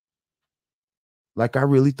until like I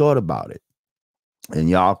really thought about it. And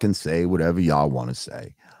y'all can say whatever y'all want to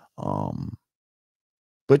say.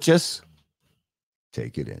 But just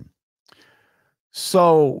take it in.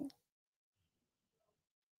 So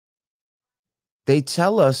they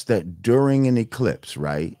tell us that during an eclipse,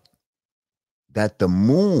 right, that the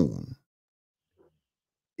moon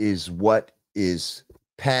is what is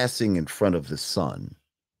passing in front of the sun,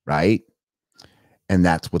 right? And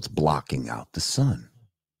that's what's blocking out the sun.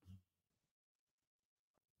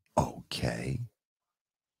 Okay.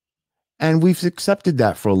 And we've accepted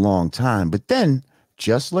that for a long time. But then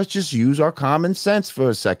let's just use our common sense for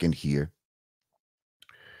a second here.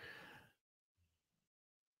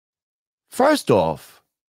 First off,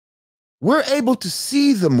 we're able to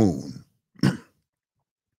see the moon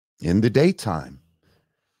in the daytime.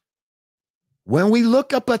 When we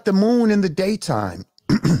look up at the moon in the daytime,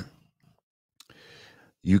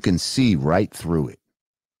 you can see right through it.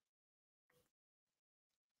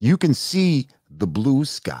 You can see the blue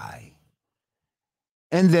sky.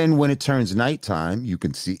 And then when it turns nighttime, you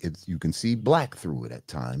can see it, you can see black through it at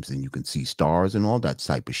times, and you can see stars and all that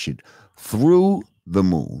type of shit through the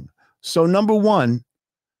moon. So number one,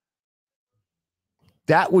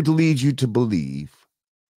 that would lead you to believe,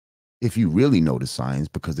 if you really know the science,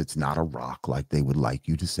 because it's not a rock like they would like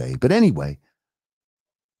you to say. But anyway,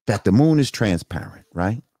 that the moon is transparent,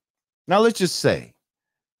 right? Now let's just say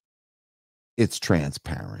it's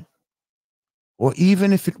transparent. Or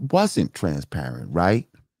even if it wasn't transparent, right?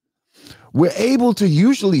 We're able to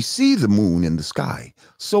usually see the moon in the sky.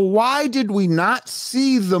 So why did we not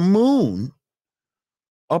see the moon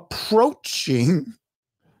approaching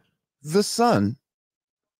the sun,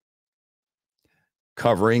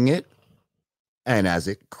 covering it, and as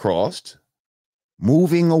it crossed,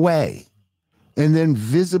 moving away, and then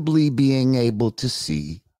visibly being able to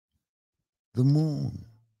see the moon?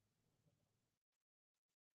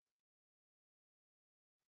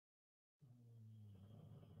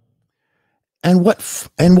 And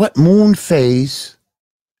what moon phase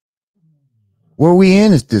were we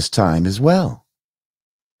in at this time as well?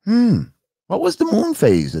 What was the moon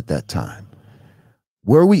phase at that time?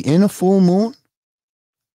 Were we in a full moon?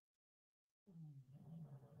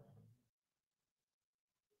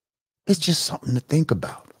 It's just something to think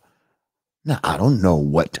about. Now, I don't know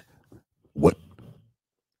what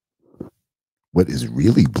is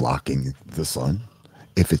really blocking the sun.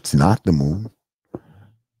 If it's not the moon,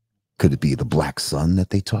 could it be the black sun that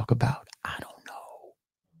they talk about? I don't know.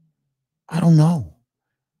 I don't know.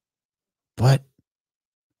 But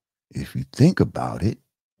if you think about it,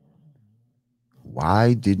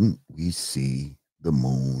 why didn't we see the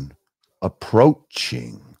moon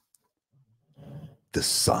approaching the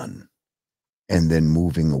sun and then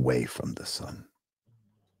moving away from the sun?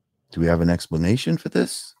 Do we have an explanation for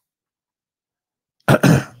this?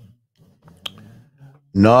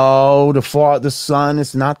 No, the sun,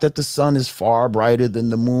 it's not that the sun is far brighter than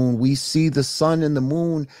the moon. We see the sun and the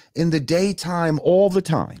moon in the daytime all the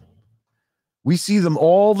time. We see them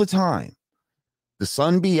all the time. The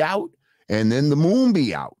sun be out and then the moon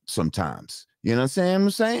be out sometimes. You know what I'm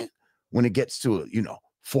saying? When it gets to,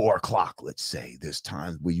 4 o'clock, let's say, there's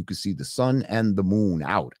times where you can see the sun and the moon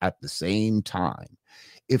out at the same time.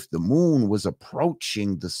 If the moon was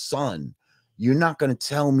approaching the sun, you're not going to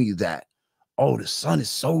tell me that, oh, the sun is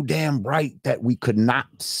so damn bright that we could not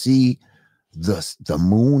see the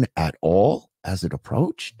moon at all as it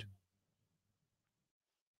approached.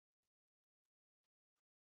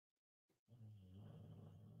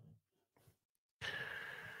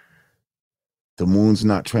 The moon's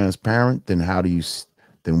not transparent, then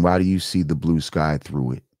why do you see the blue sky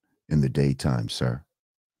through it in the daytime, sir?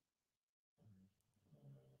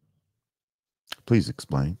 Please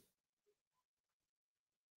explain.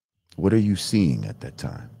 What are you seeing at that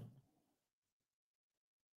time?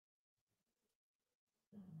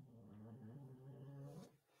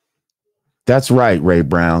 That's right, Ray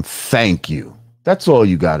Brown. Thank you. That's all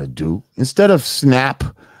you got to do. Instead of snap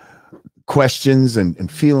questions and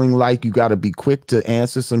feeling like you got to be quick to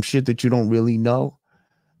answer some shit that you don't really know,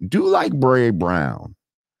 do like Ray Brown.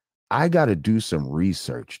 I got to do some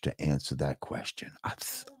research to answer that question.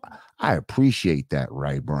 I appreciate that,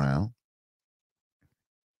 Ray Brown.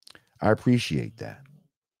 I appreciate that.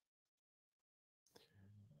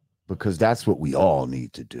 Because that's what we all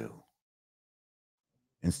need to do.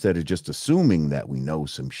 Instead of just assuming that we know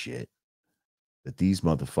some shit that these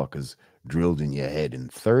motherfuckers drilled in your head in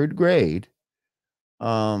 3rd grade,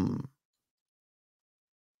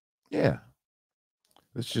 yeah,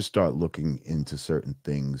 let's just start looking into certain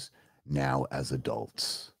things now as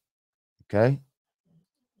adults. Okay?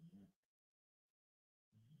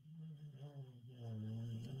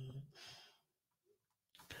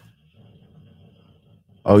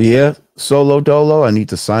 Oh, yeah? Solo dolo, I need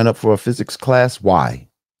to sign up for a physics class. Why?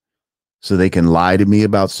 So they can lie to me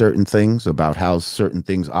about certain things, about how certain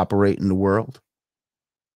things operate in the world?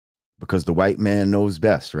 Because the white man knows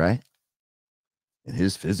best, right? And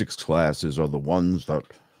his physics classes are the ones that,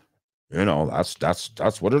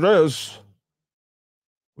 that's what it is.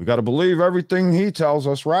 We got to believe everything he tells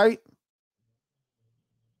us, right?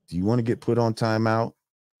 Do you want to get put on timeout?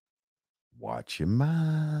 Watch your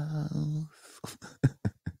mouth.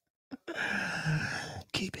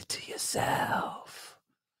 Keep it to yourself.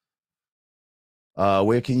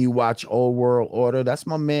 Where can you watch Old World Order? That's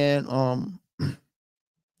my man.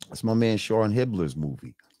 That's my man Sean Hibbler's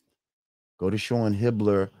movie. Go to Sean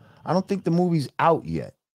Hibbler. I don't think the movie's out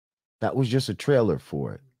yet. That was just a trailer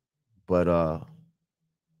for it. But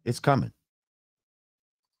it's coming.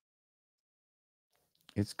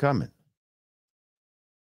 It's coming.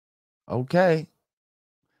 Okay.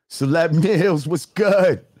 Celeb Nils, what's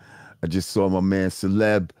good? I just saw my man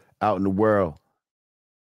Celeb out in the world.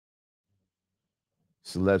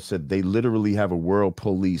 Celeb said they literally have a world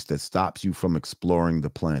police that stops you from exploring the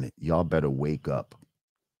planet. Y'all better wake up.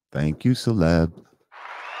 Thank you, Celeb.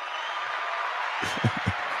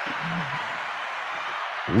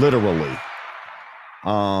 Literally.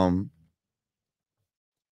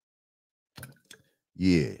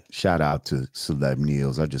 Yeah, shout out to Celeb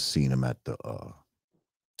Nils. I just seen him at the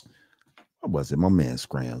what was it? My man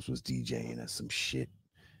Scrams was DJing at some shit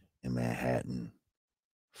in Manhattan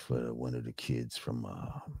for one of the kids from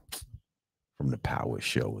the Power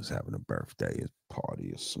Show was having a birthday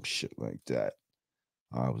party or some shit like that.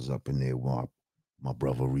 I was up in there with my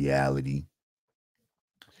brother Reality,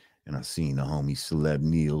 and I seen the homie Celeb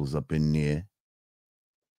Nils up in there.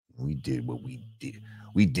 We did what we did.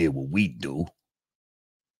 We did what we do.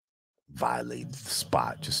 Violated the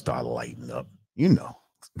spot, just started lighting up. You know.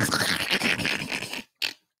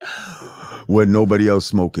 Wasn't nobody else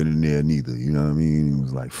smoking in there neither. You know what I mean? It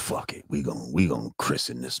was like, fuck it. We gonna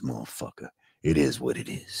christen this motherfucker. It is what it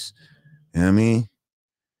is. You know what I mean?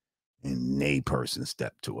 And a person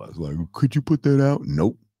stepped to us like, could you put that out?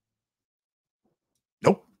 Nope.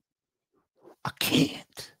 Nope. I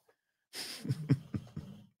can't.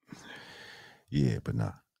 Yeah, but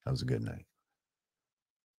nah, that was a good night.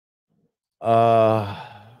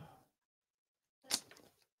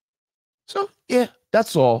 So yeah,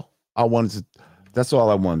 that's all I wanted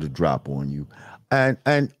to drop on you.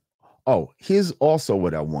 And oh, here's also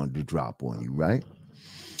what I wanted to drop on you, right?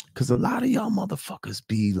 Because a lot of y'all motherfuckers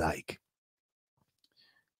be like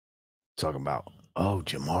talking about, oh,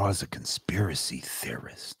 Jamar's a conspiracy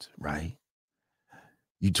theorist, right?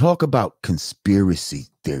 You talk about conspiracy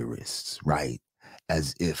theorists, right?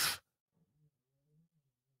 As if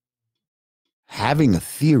having a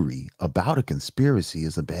theory about a conspiracy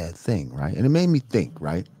is a bad thing, right? And it made me think,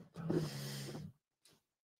 right?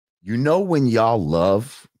 You know when y'all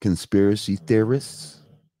love conspiracy theorists?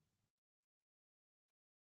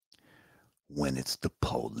 When it's the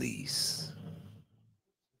police.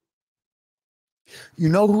 You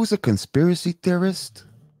know who's a conspiracy theorist?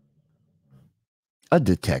 A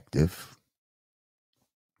detective,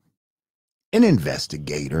 an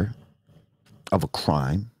investigator of a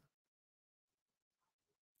crime.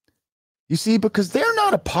 You see, because they're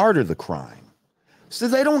not a part of the crime. So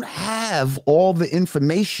they don't have all the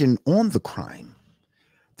information on the crime.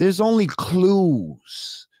 There's only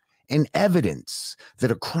clues and evidence that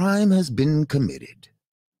a crime has been committed.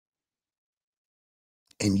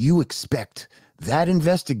 And you expect that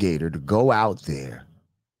investigator to go out there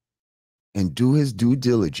and do his due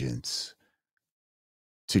diligence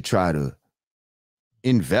to try to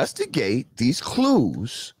investigate these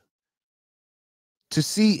clues to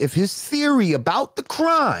see if his theory about the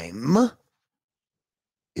crime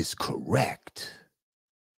is correct.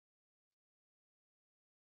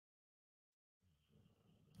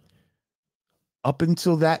 Up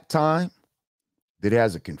until that time, that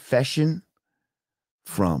has a confession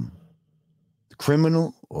from the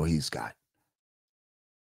criminal, or he's got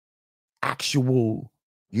actual,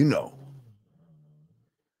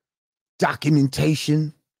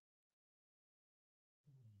 documentation.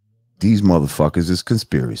 These motherfuckers is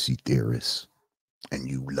conspiracy theorists, and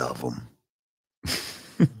you love them.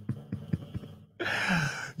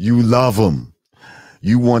 You love them.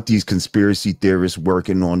 You want these conspiracy theorists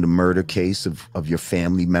working on the murder case of your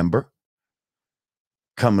family member,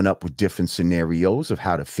 coming up with different scenarios of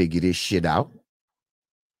how to figure this shit out.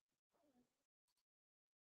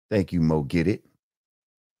 Thank you, Mo. Get it.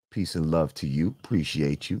 Peace and love to you.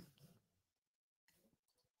 Appreciate you.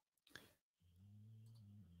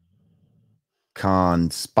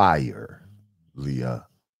 Conspire, Leon.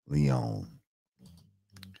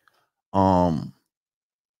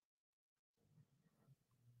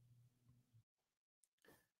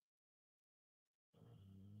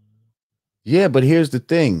 Yeah, but here's the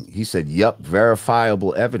thing. He said, yup,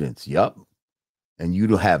 verifiable evidence. Yup. And you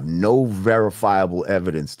don't have no verifiable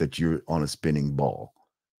evidence that you're on a spinning ball.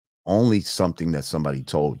 Only something that somebody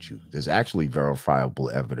told you. There's actually verifiable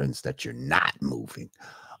evidence that you're not moving.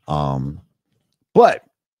 But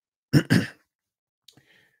a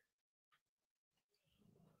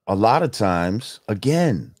lot of times,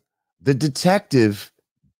 again, the detective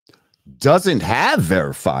doesn't have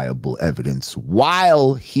verifiable evidence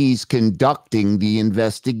while he's conducting the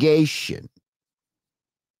investigation.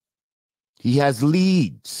 He has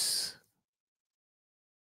leads.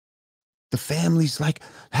 The family's like,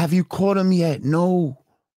 have you caught him yet? No,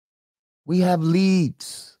 we have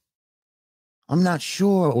leads. I'm not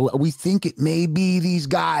sure. We think it may be these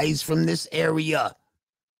guys from this area,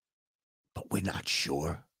 but we're not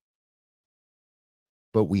sure.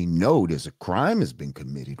 But we know there's a crime has been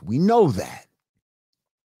committed. We know that.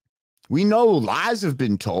 We know lies have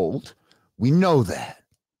been told. We know that.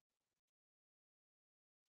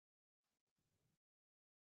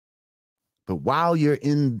 But while you're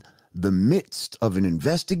in the midst of an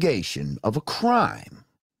investigation of a crime,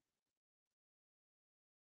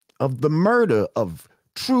 of the murder of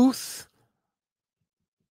truth,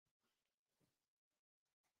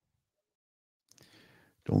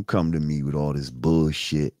 don't come to me with all this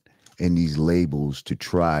bullshit and these labels to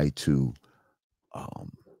try to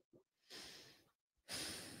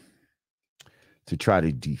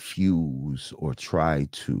diffuse or try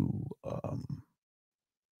to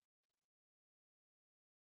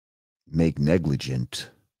make negligent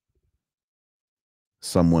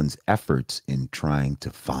someone's efforts in trying to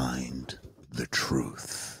find the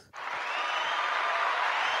truth.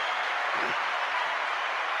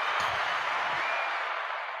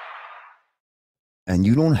 And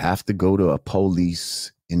you don't have to go to a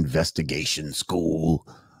police investigation school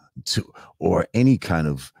or any kind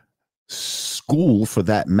of school for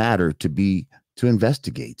that matter to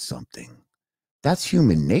investigate something. That's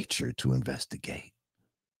human nature to investigate.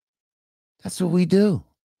 That's what we do.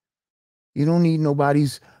 You don't need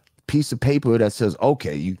nobody's piece of paper that says,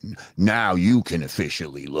 okay, now you can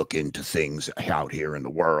officially look into things out here in the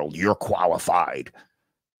world. You're qualified.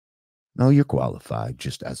 No, you're qualified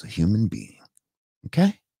just as a human being.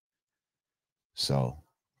 Okay? So,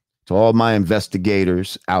 to all my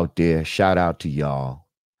investigators out there, shout out to y'all.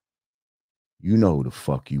 You know who the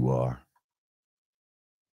fuck you are.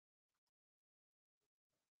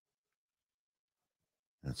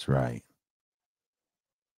 That's right.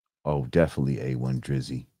 Oh, definitely A1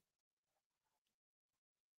 Drizzy.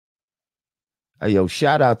 Hey, yo,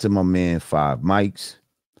 shout out to my man, 5 Mics.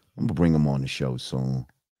 I'm going to bring him on the show soon.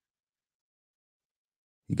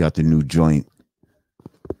 He got the new joint,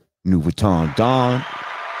 New Vuitton Dawn.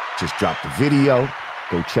 Just dropped the video.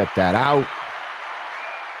 Go check that out.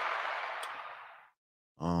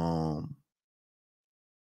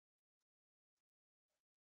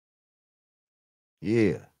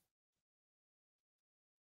 Yeah.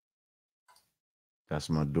 That's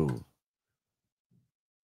my dude.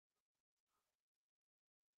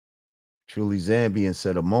 Truly Zambian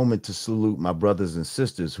said, a moment to salute my brothers and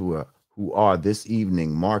sisters who are this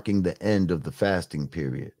evening marking the end of the fasting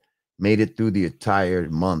period. Made it through the entire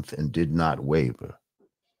month and did not waver.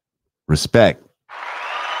 Respect.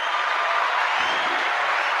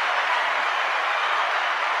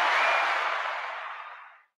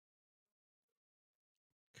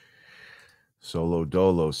 Solo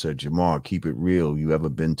Dolo said, Jamar, keep it real. You ever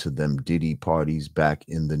been to them Diddy parties back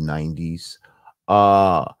in the 90s?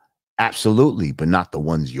 Absolutely, but not the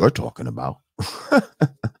ones you're talking about.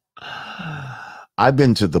 I've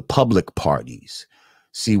been to the public parties.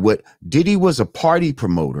 See, what Diddy was a party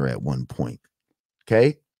promoter at one point.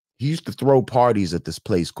 Okay. He used to throw parties at this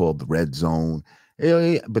place called the Red Zone.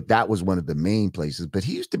 But that was one of the main places. But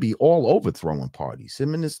he used to be all over throwing parties.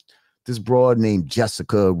 Him and this broad named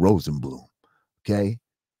Jessica Rosenblum. Okay.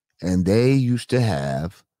 And they used to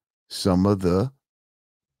have some of the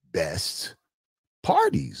best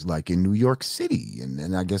parties, like in New York City.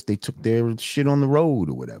 And I guess they took their shit on the road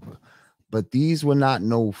or whatever. But these were not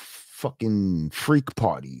no fucking freak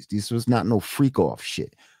parties. This was not no freak off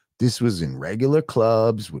shit. This was in regular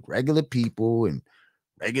clubs with regular people and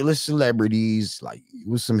regular celebrities. Like it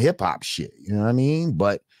was some hip hop shit, you know what I mean?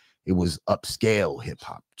 But it was upscale hip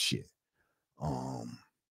hop shit. Um,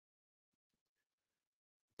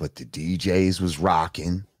 but the DJs was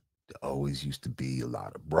rocking. There always used to be a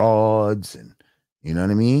lot of broads, and you know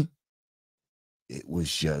what I mean? It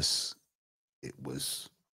was just, it was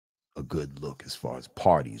a good look as far as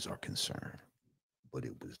parties are concerned. But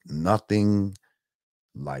it was nothing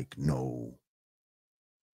like no,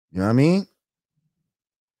 you know what I mean?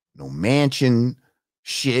 No mansion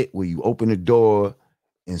shit where you open the door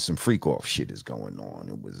and some freak off shit is going on.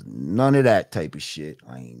 It was none of that type of shit.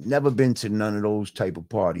 I ain't never been to none of those type of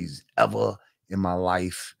parties ever in my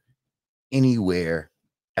life, anywhere,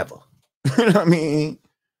 ever. You know what I mean?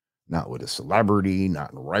 Not with a celebrity,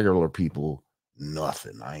 not regular people,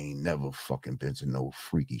 nothing. I ain't never fucking been to no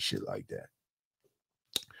freaky shit like that.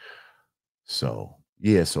 So,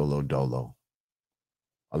 yeah, Solo Dolo.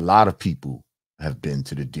 A lot of people have been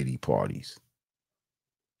to the Diddy parties.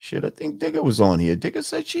 Shit, I think Digger was on here. Digger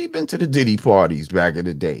said she'd been to the Diddy parties back in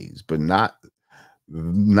the days, but not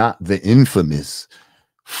the infamous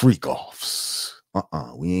freak offs.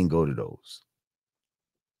 We ain't go to those.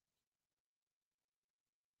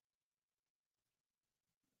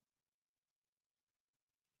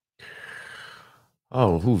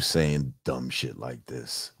 Oh, who's saying dumb shit like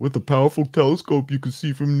this? With a powerful telescope, you can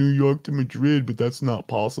see from New York to Madrid, but that's not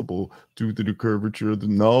possible due to the curvature of the.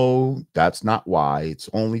 No, that's not why. It's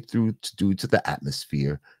only due to the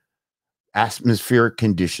atmosphere. Atmospheric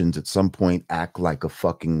conditions at some point act like a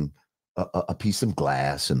fucking a piece of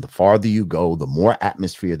glass, and the farther you go, the more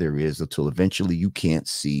atmosphere there is until eventually you can't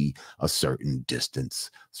see a certain distance.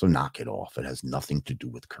 So knock it off. It has nothing to do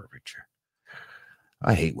with curvature.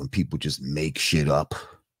 I hate when people just make shit up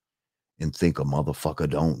and think a motherfucker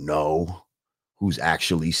don't know who's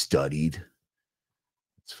actually studied.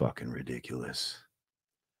 It's fucking ridiculous.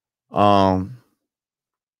 Um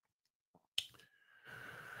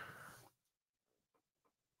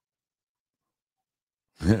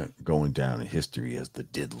Going down in history as the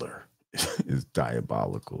diddler is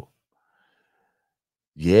diabolical.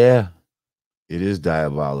 Yeah, it is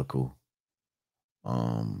diabolical.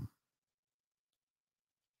 Um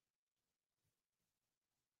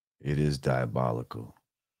it is diabolical.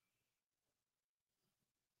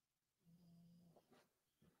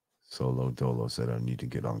 Solo Dolo said I need to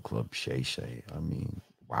get on Club Shay Shay. I mean,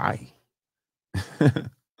 why?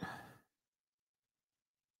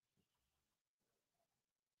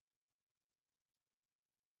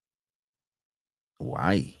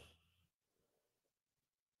 Why?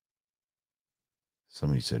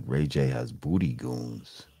 Somebody said Ray J has booty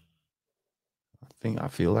goons. I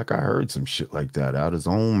feel like I heard some shit like that out his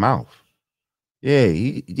own mouth. Yeah,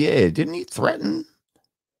 didn't he threaten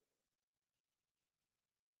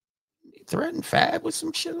Fab with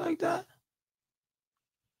some shit like that?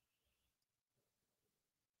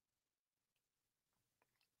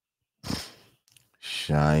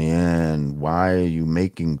 Cheyenne, why are you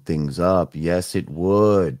making things up? Yes, it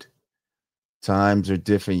would. Times are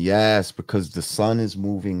different. Yes, because the sun is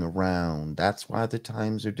moving around. That's why the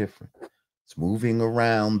times are different. It's moving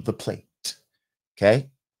around the plate. Okay?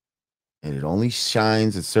 And it only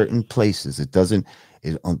shines at certain places. It doesn't,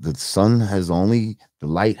 the sun has only, the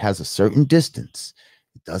light has a certain distance.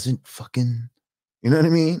 It doesn't fucking, you know what I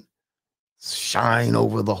mean? Shine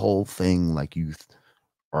over the whole thing like you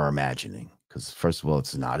are imagining. Because, first of all,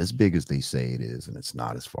 it's not as big as they say it is, and it's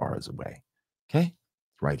not as far as away. Okay?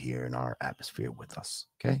 It's right here in our atmosphere with us.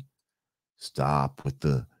 Okay? Stop with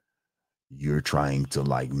the, you're trying to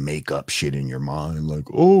like make up shit in your mind, like,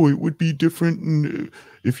 oh, it would be different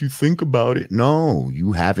if you think about it. No,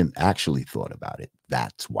 you haven't actually thought about it.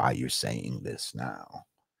 That's why you're saying this now.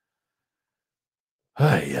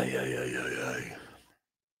 Ay, ay, ay, ay, ay, ay.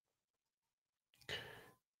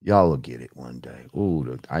 Y'all will get it one day. Oh,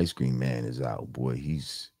 the ice cream man is out, boy.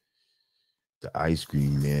 The ice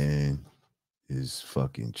cream man is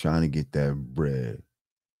fucking trying to get that bread.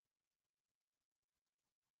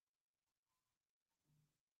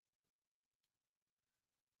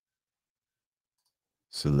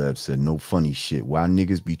 Celeb said, no funny shit. Why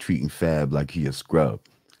niggas be treating Fab like he a scrub?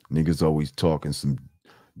 Niggas always talking some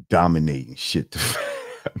dominating shit to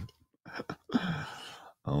Fab. I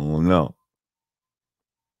don't know.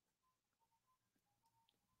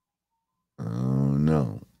 I don't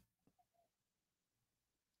know.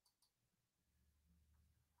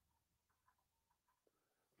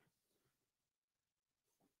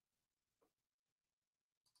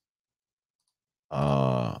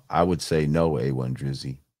 I would say no, A1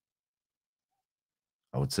 Drizzy.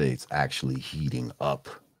 I would say it's actually heating up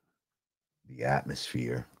the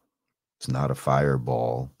atmosphere. It's not a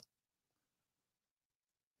fireball.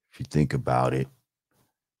 If you think about it,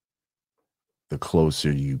 the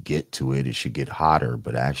closer you get to it, it should get hotter,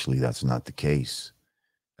 but actually, that's not the case.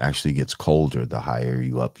 It actually gets colder the higher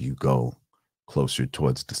you up you go, closer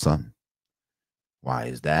towards the sun. Why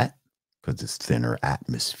is that? Because it's thinner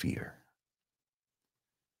atmosphere.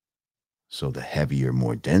 So the heavier,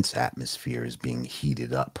 more dense atmosphere is being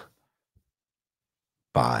heated up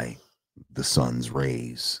by the sun's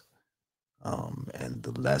rays. And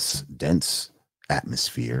the less dense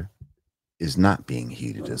atmosphere is not being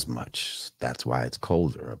heated as much. That's why it's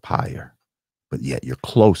colder up higher. But yet you're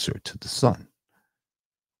closer to the sun.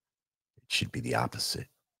 It should be the opposite. It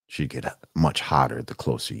should get much hotter the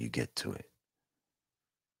closer you get to it.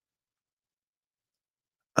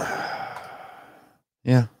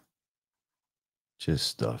 Yeah. Just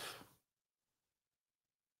stuff.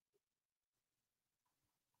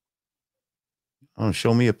 Oh,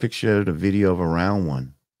 show me a picture of the video of a round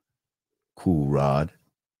one. Cool, Rod.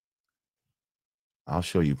 I'll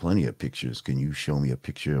show you plenty of pictures. Can you show me a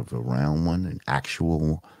picture of a round one, an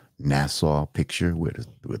actual NASA picture where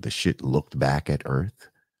the shit looked back at Earth?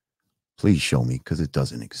 Please show me, because it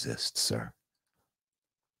doesn't exist, sir.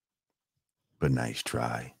 But nice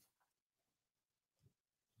try.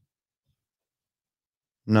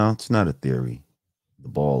 No, it's not a theory. The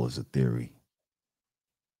ball is a theory.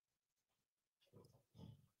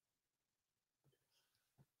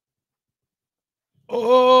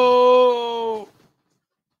 Oh!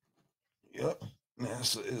 Yep.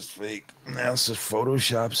 NASA is fake. NASA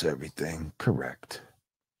photoshops everything. Correct.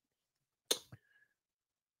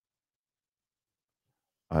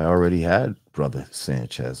 I already had Brother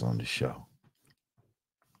Sanchez on the show.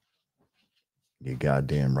 You're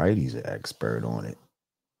goddamn right he's an expert on it.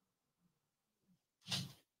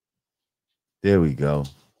 There we go.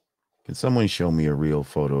 Can someone show me a real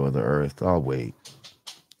photo of the Earth? I'll wait.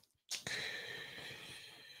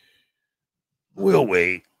 We'll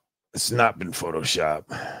wait. It's not been Photoshop.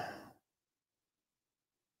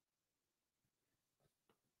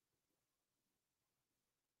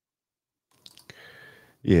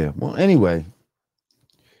 Yeah, well, anyway,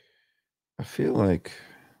 I feel like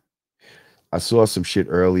I saw some shit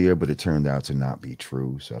earlier, but it turned out to not be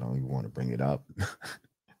true, so I don't even want to bring it up.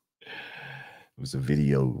 It was a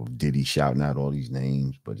video of Diddy shouting out all these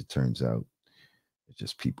names, but it turns out it's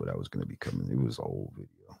just people that was going to be coming. It was an old video.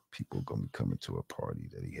 People going to be coming to a party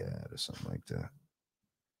that he had or something like that.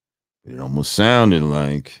 It almost sounded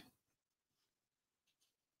like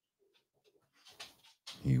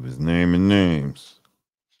he was naming names,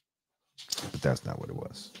 but that's not what it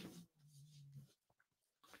was.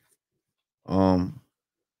 All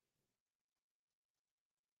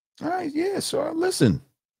right, yeah. So listen,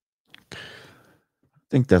 I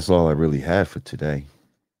think that's all I really had for today,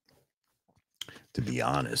 to be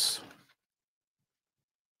honest.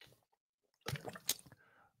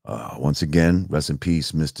 Once again, rest in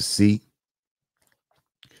peace, Mr. C.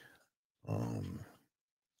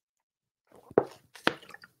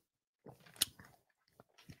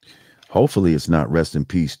 Hopefully it's not rest in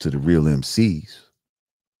peace to the real MCs.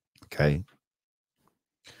 Okay.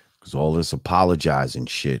 Because all this apologizing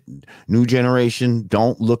shit. New generation,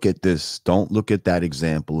 don't look at this. Don't look at that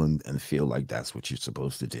example and feel like that's what you're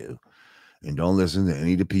supposed to do. And don't listen to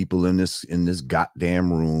any of the people in this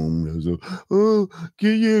goddamn room. Oh,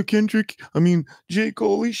 yeah, Kendrick. I mean, J.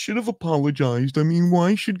 Cole, he should have apologized. I mean,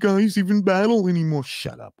 why should guys even battle anymore?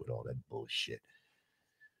 Shut up with all that bullshit.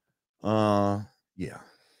 Yeah.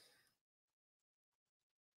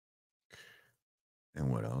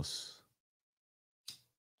 And what else?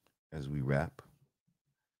 As we wrap,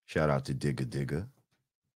 shout out to Digga Digga.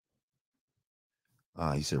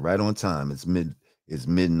 He said right on time. It's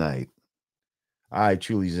midnight. All right,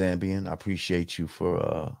 truly Zambian. I appreciate you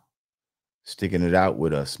for sticking it out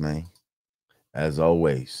with us, man. As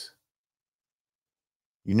always.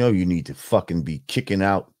 You know you need to fucking be kicking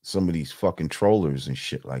out some of these fucking trollers and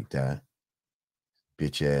shit like that.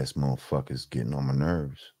 Bitch ass motherfuckers getting on my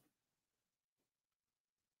nerves.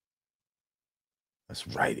 That's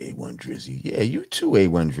right, A1 Drizzy. Yeah, you too,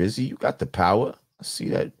 A1 Drizzy. You got the power. I see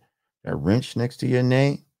that wrench next to your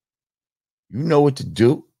name. You know what to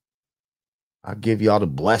do. I'll give y'all the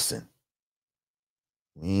blessing.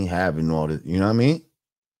 We ain't having all this, you know what I mean?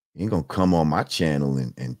 You ain't gonna come on my channel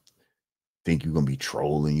and think you're gonna be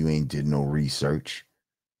trolling. You ain't did no research.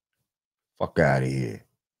 Fuck out of here.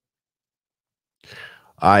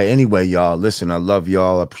 All right, anyway, y'all. Listen, I love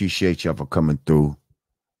y'all. I appreciate y'all for coming through.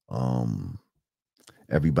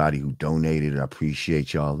 Everybody who donated, I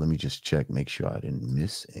appreciate y'all. Let me just check, make sure I didn't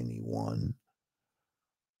miss anyone.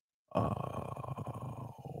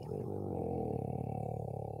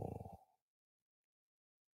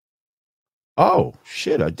 Oh,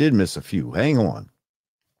 shit, I did miss a few. Hang on.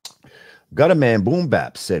 Gutter Man Boom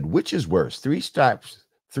Bap said, which is worse, Three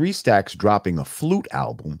Stacks dropping a flute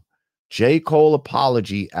album, J. Cole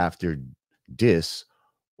apology after diss,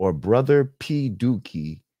 or Brother P.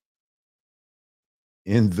 Dookie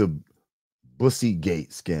in the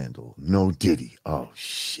Bussygate scandal? No Diddy. Oh,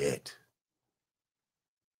 shit.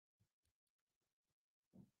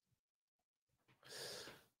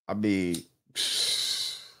 I mean,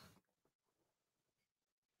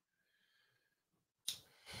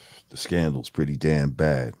 the scandal's pretty damn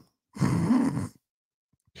bad.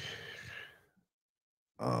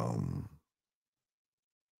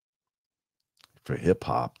 For hip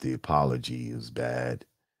hop, the apology is bad.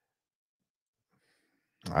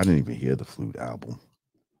 I didn't even hear the flute album,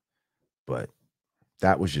 but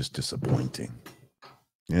that was just disappointing.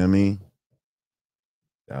 You know what I mean?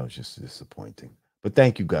 That was just disappointing. But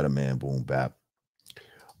thank you, Gutter Man Boom Bap.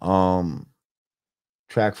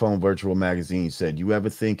 Track Phone Virtual Magazine said, you ever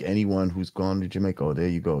think anyone who's gone to Jamaica? Oh, there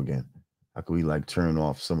you go again. How can we like turn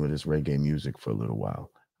off some of this reggae music for a little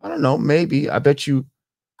while? I don't know. Maybe. I bet you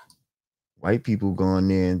white people gone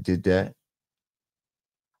there and did that.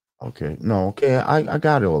 Okay. No, okay. I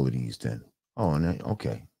got all of these then. Oh, and then,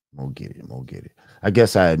 okay. We'll get it. We'll get it. I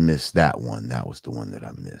guess I had missed that one. That was the one that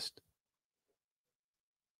I missed.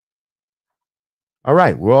 All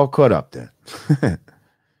right. We're all caught up then.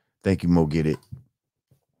 Thank you, Mo Get It.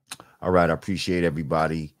 All right. I appreciate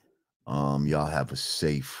everybody. Y'all have a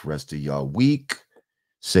safe rest of y'all week.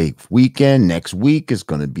 Safe weekend. Next week is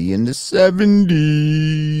going to be in the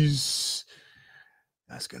 70s.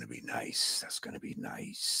 That's going to be nice. That's going to be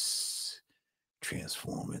nice.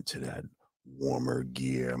 Transform into that warmer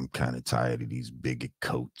gear. I'm kind of tired of these bigger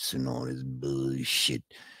coats and all this bullshit.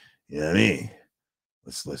 You know what I mean?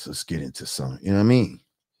 Let's get into some, you know what I mean?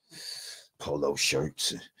 Polo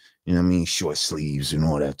shirts, you know what I mean? Short sleeves and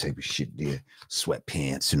all that type of shit there.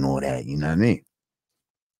 Sweatpants and all that, you know what I mean?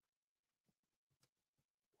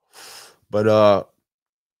 But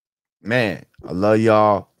man, I love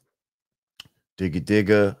y'all.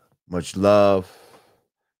 Digga, much love.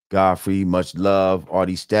 Godfrey, much love.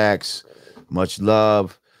 Artie Stacks, much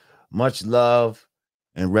love. Much love.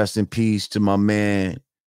 And rest in peace to my man,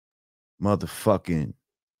 motherfucking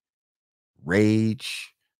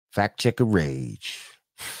Rage. Fact checker Rage.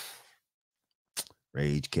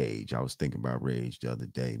 Rage Cage. I was thinking about Rage the other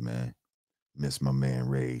day, man. Miss my man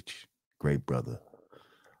Rage. Great brother.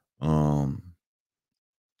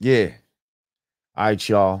 Yeah. All right,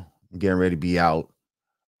 y'all. I'm getting ready to be out.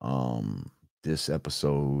 This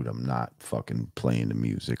episode, I'm not fucking playing the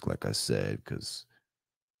music, like I said, because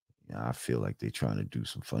I feel like they're trying to do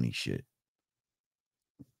some funny shit.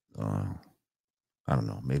 I don't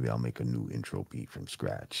know. Maybe I'll make a new intro beat from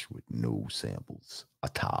scratch with no samples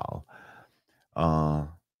at all.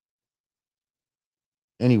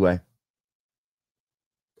 Anyway,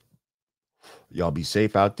 y'all be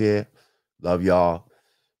safe out there. Love y'all.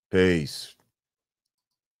 Peace.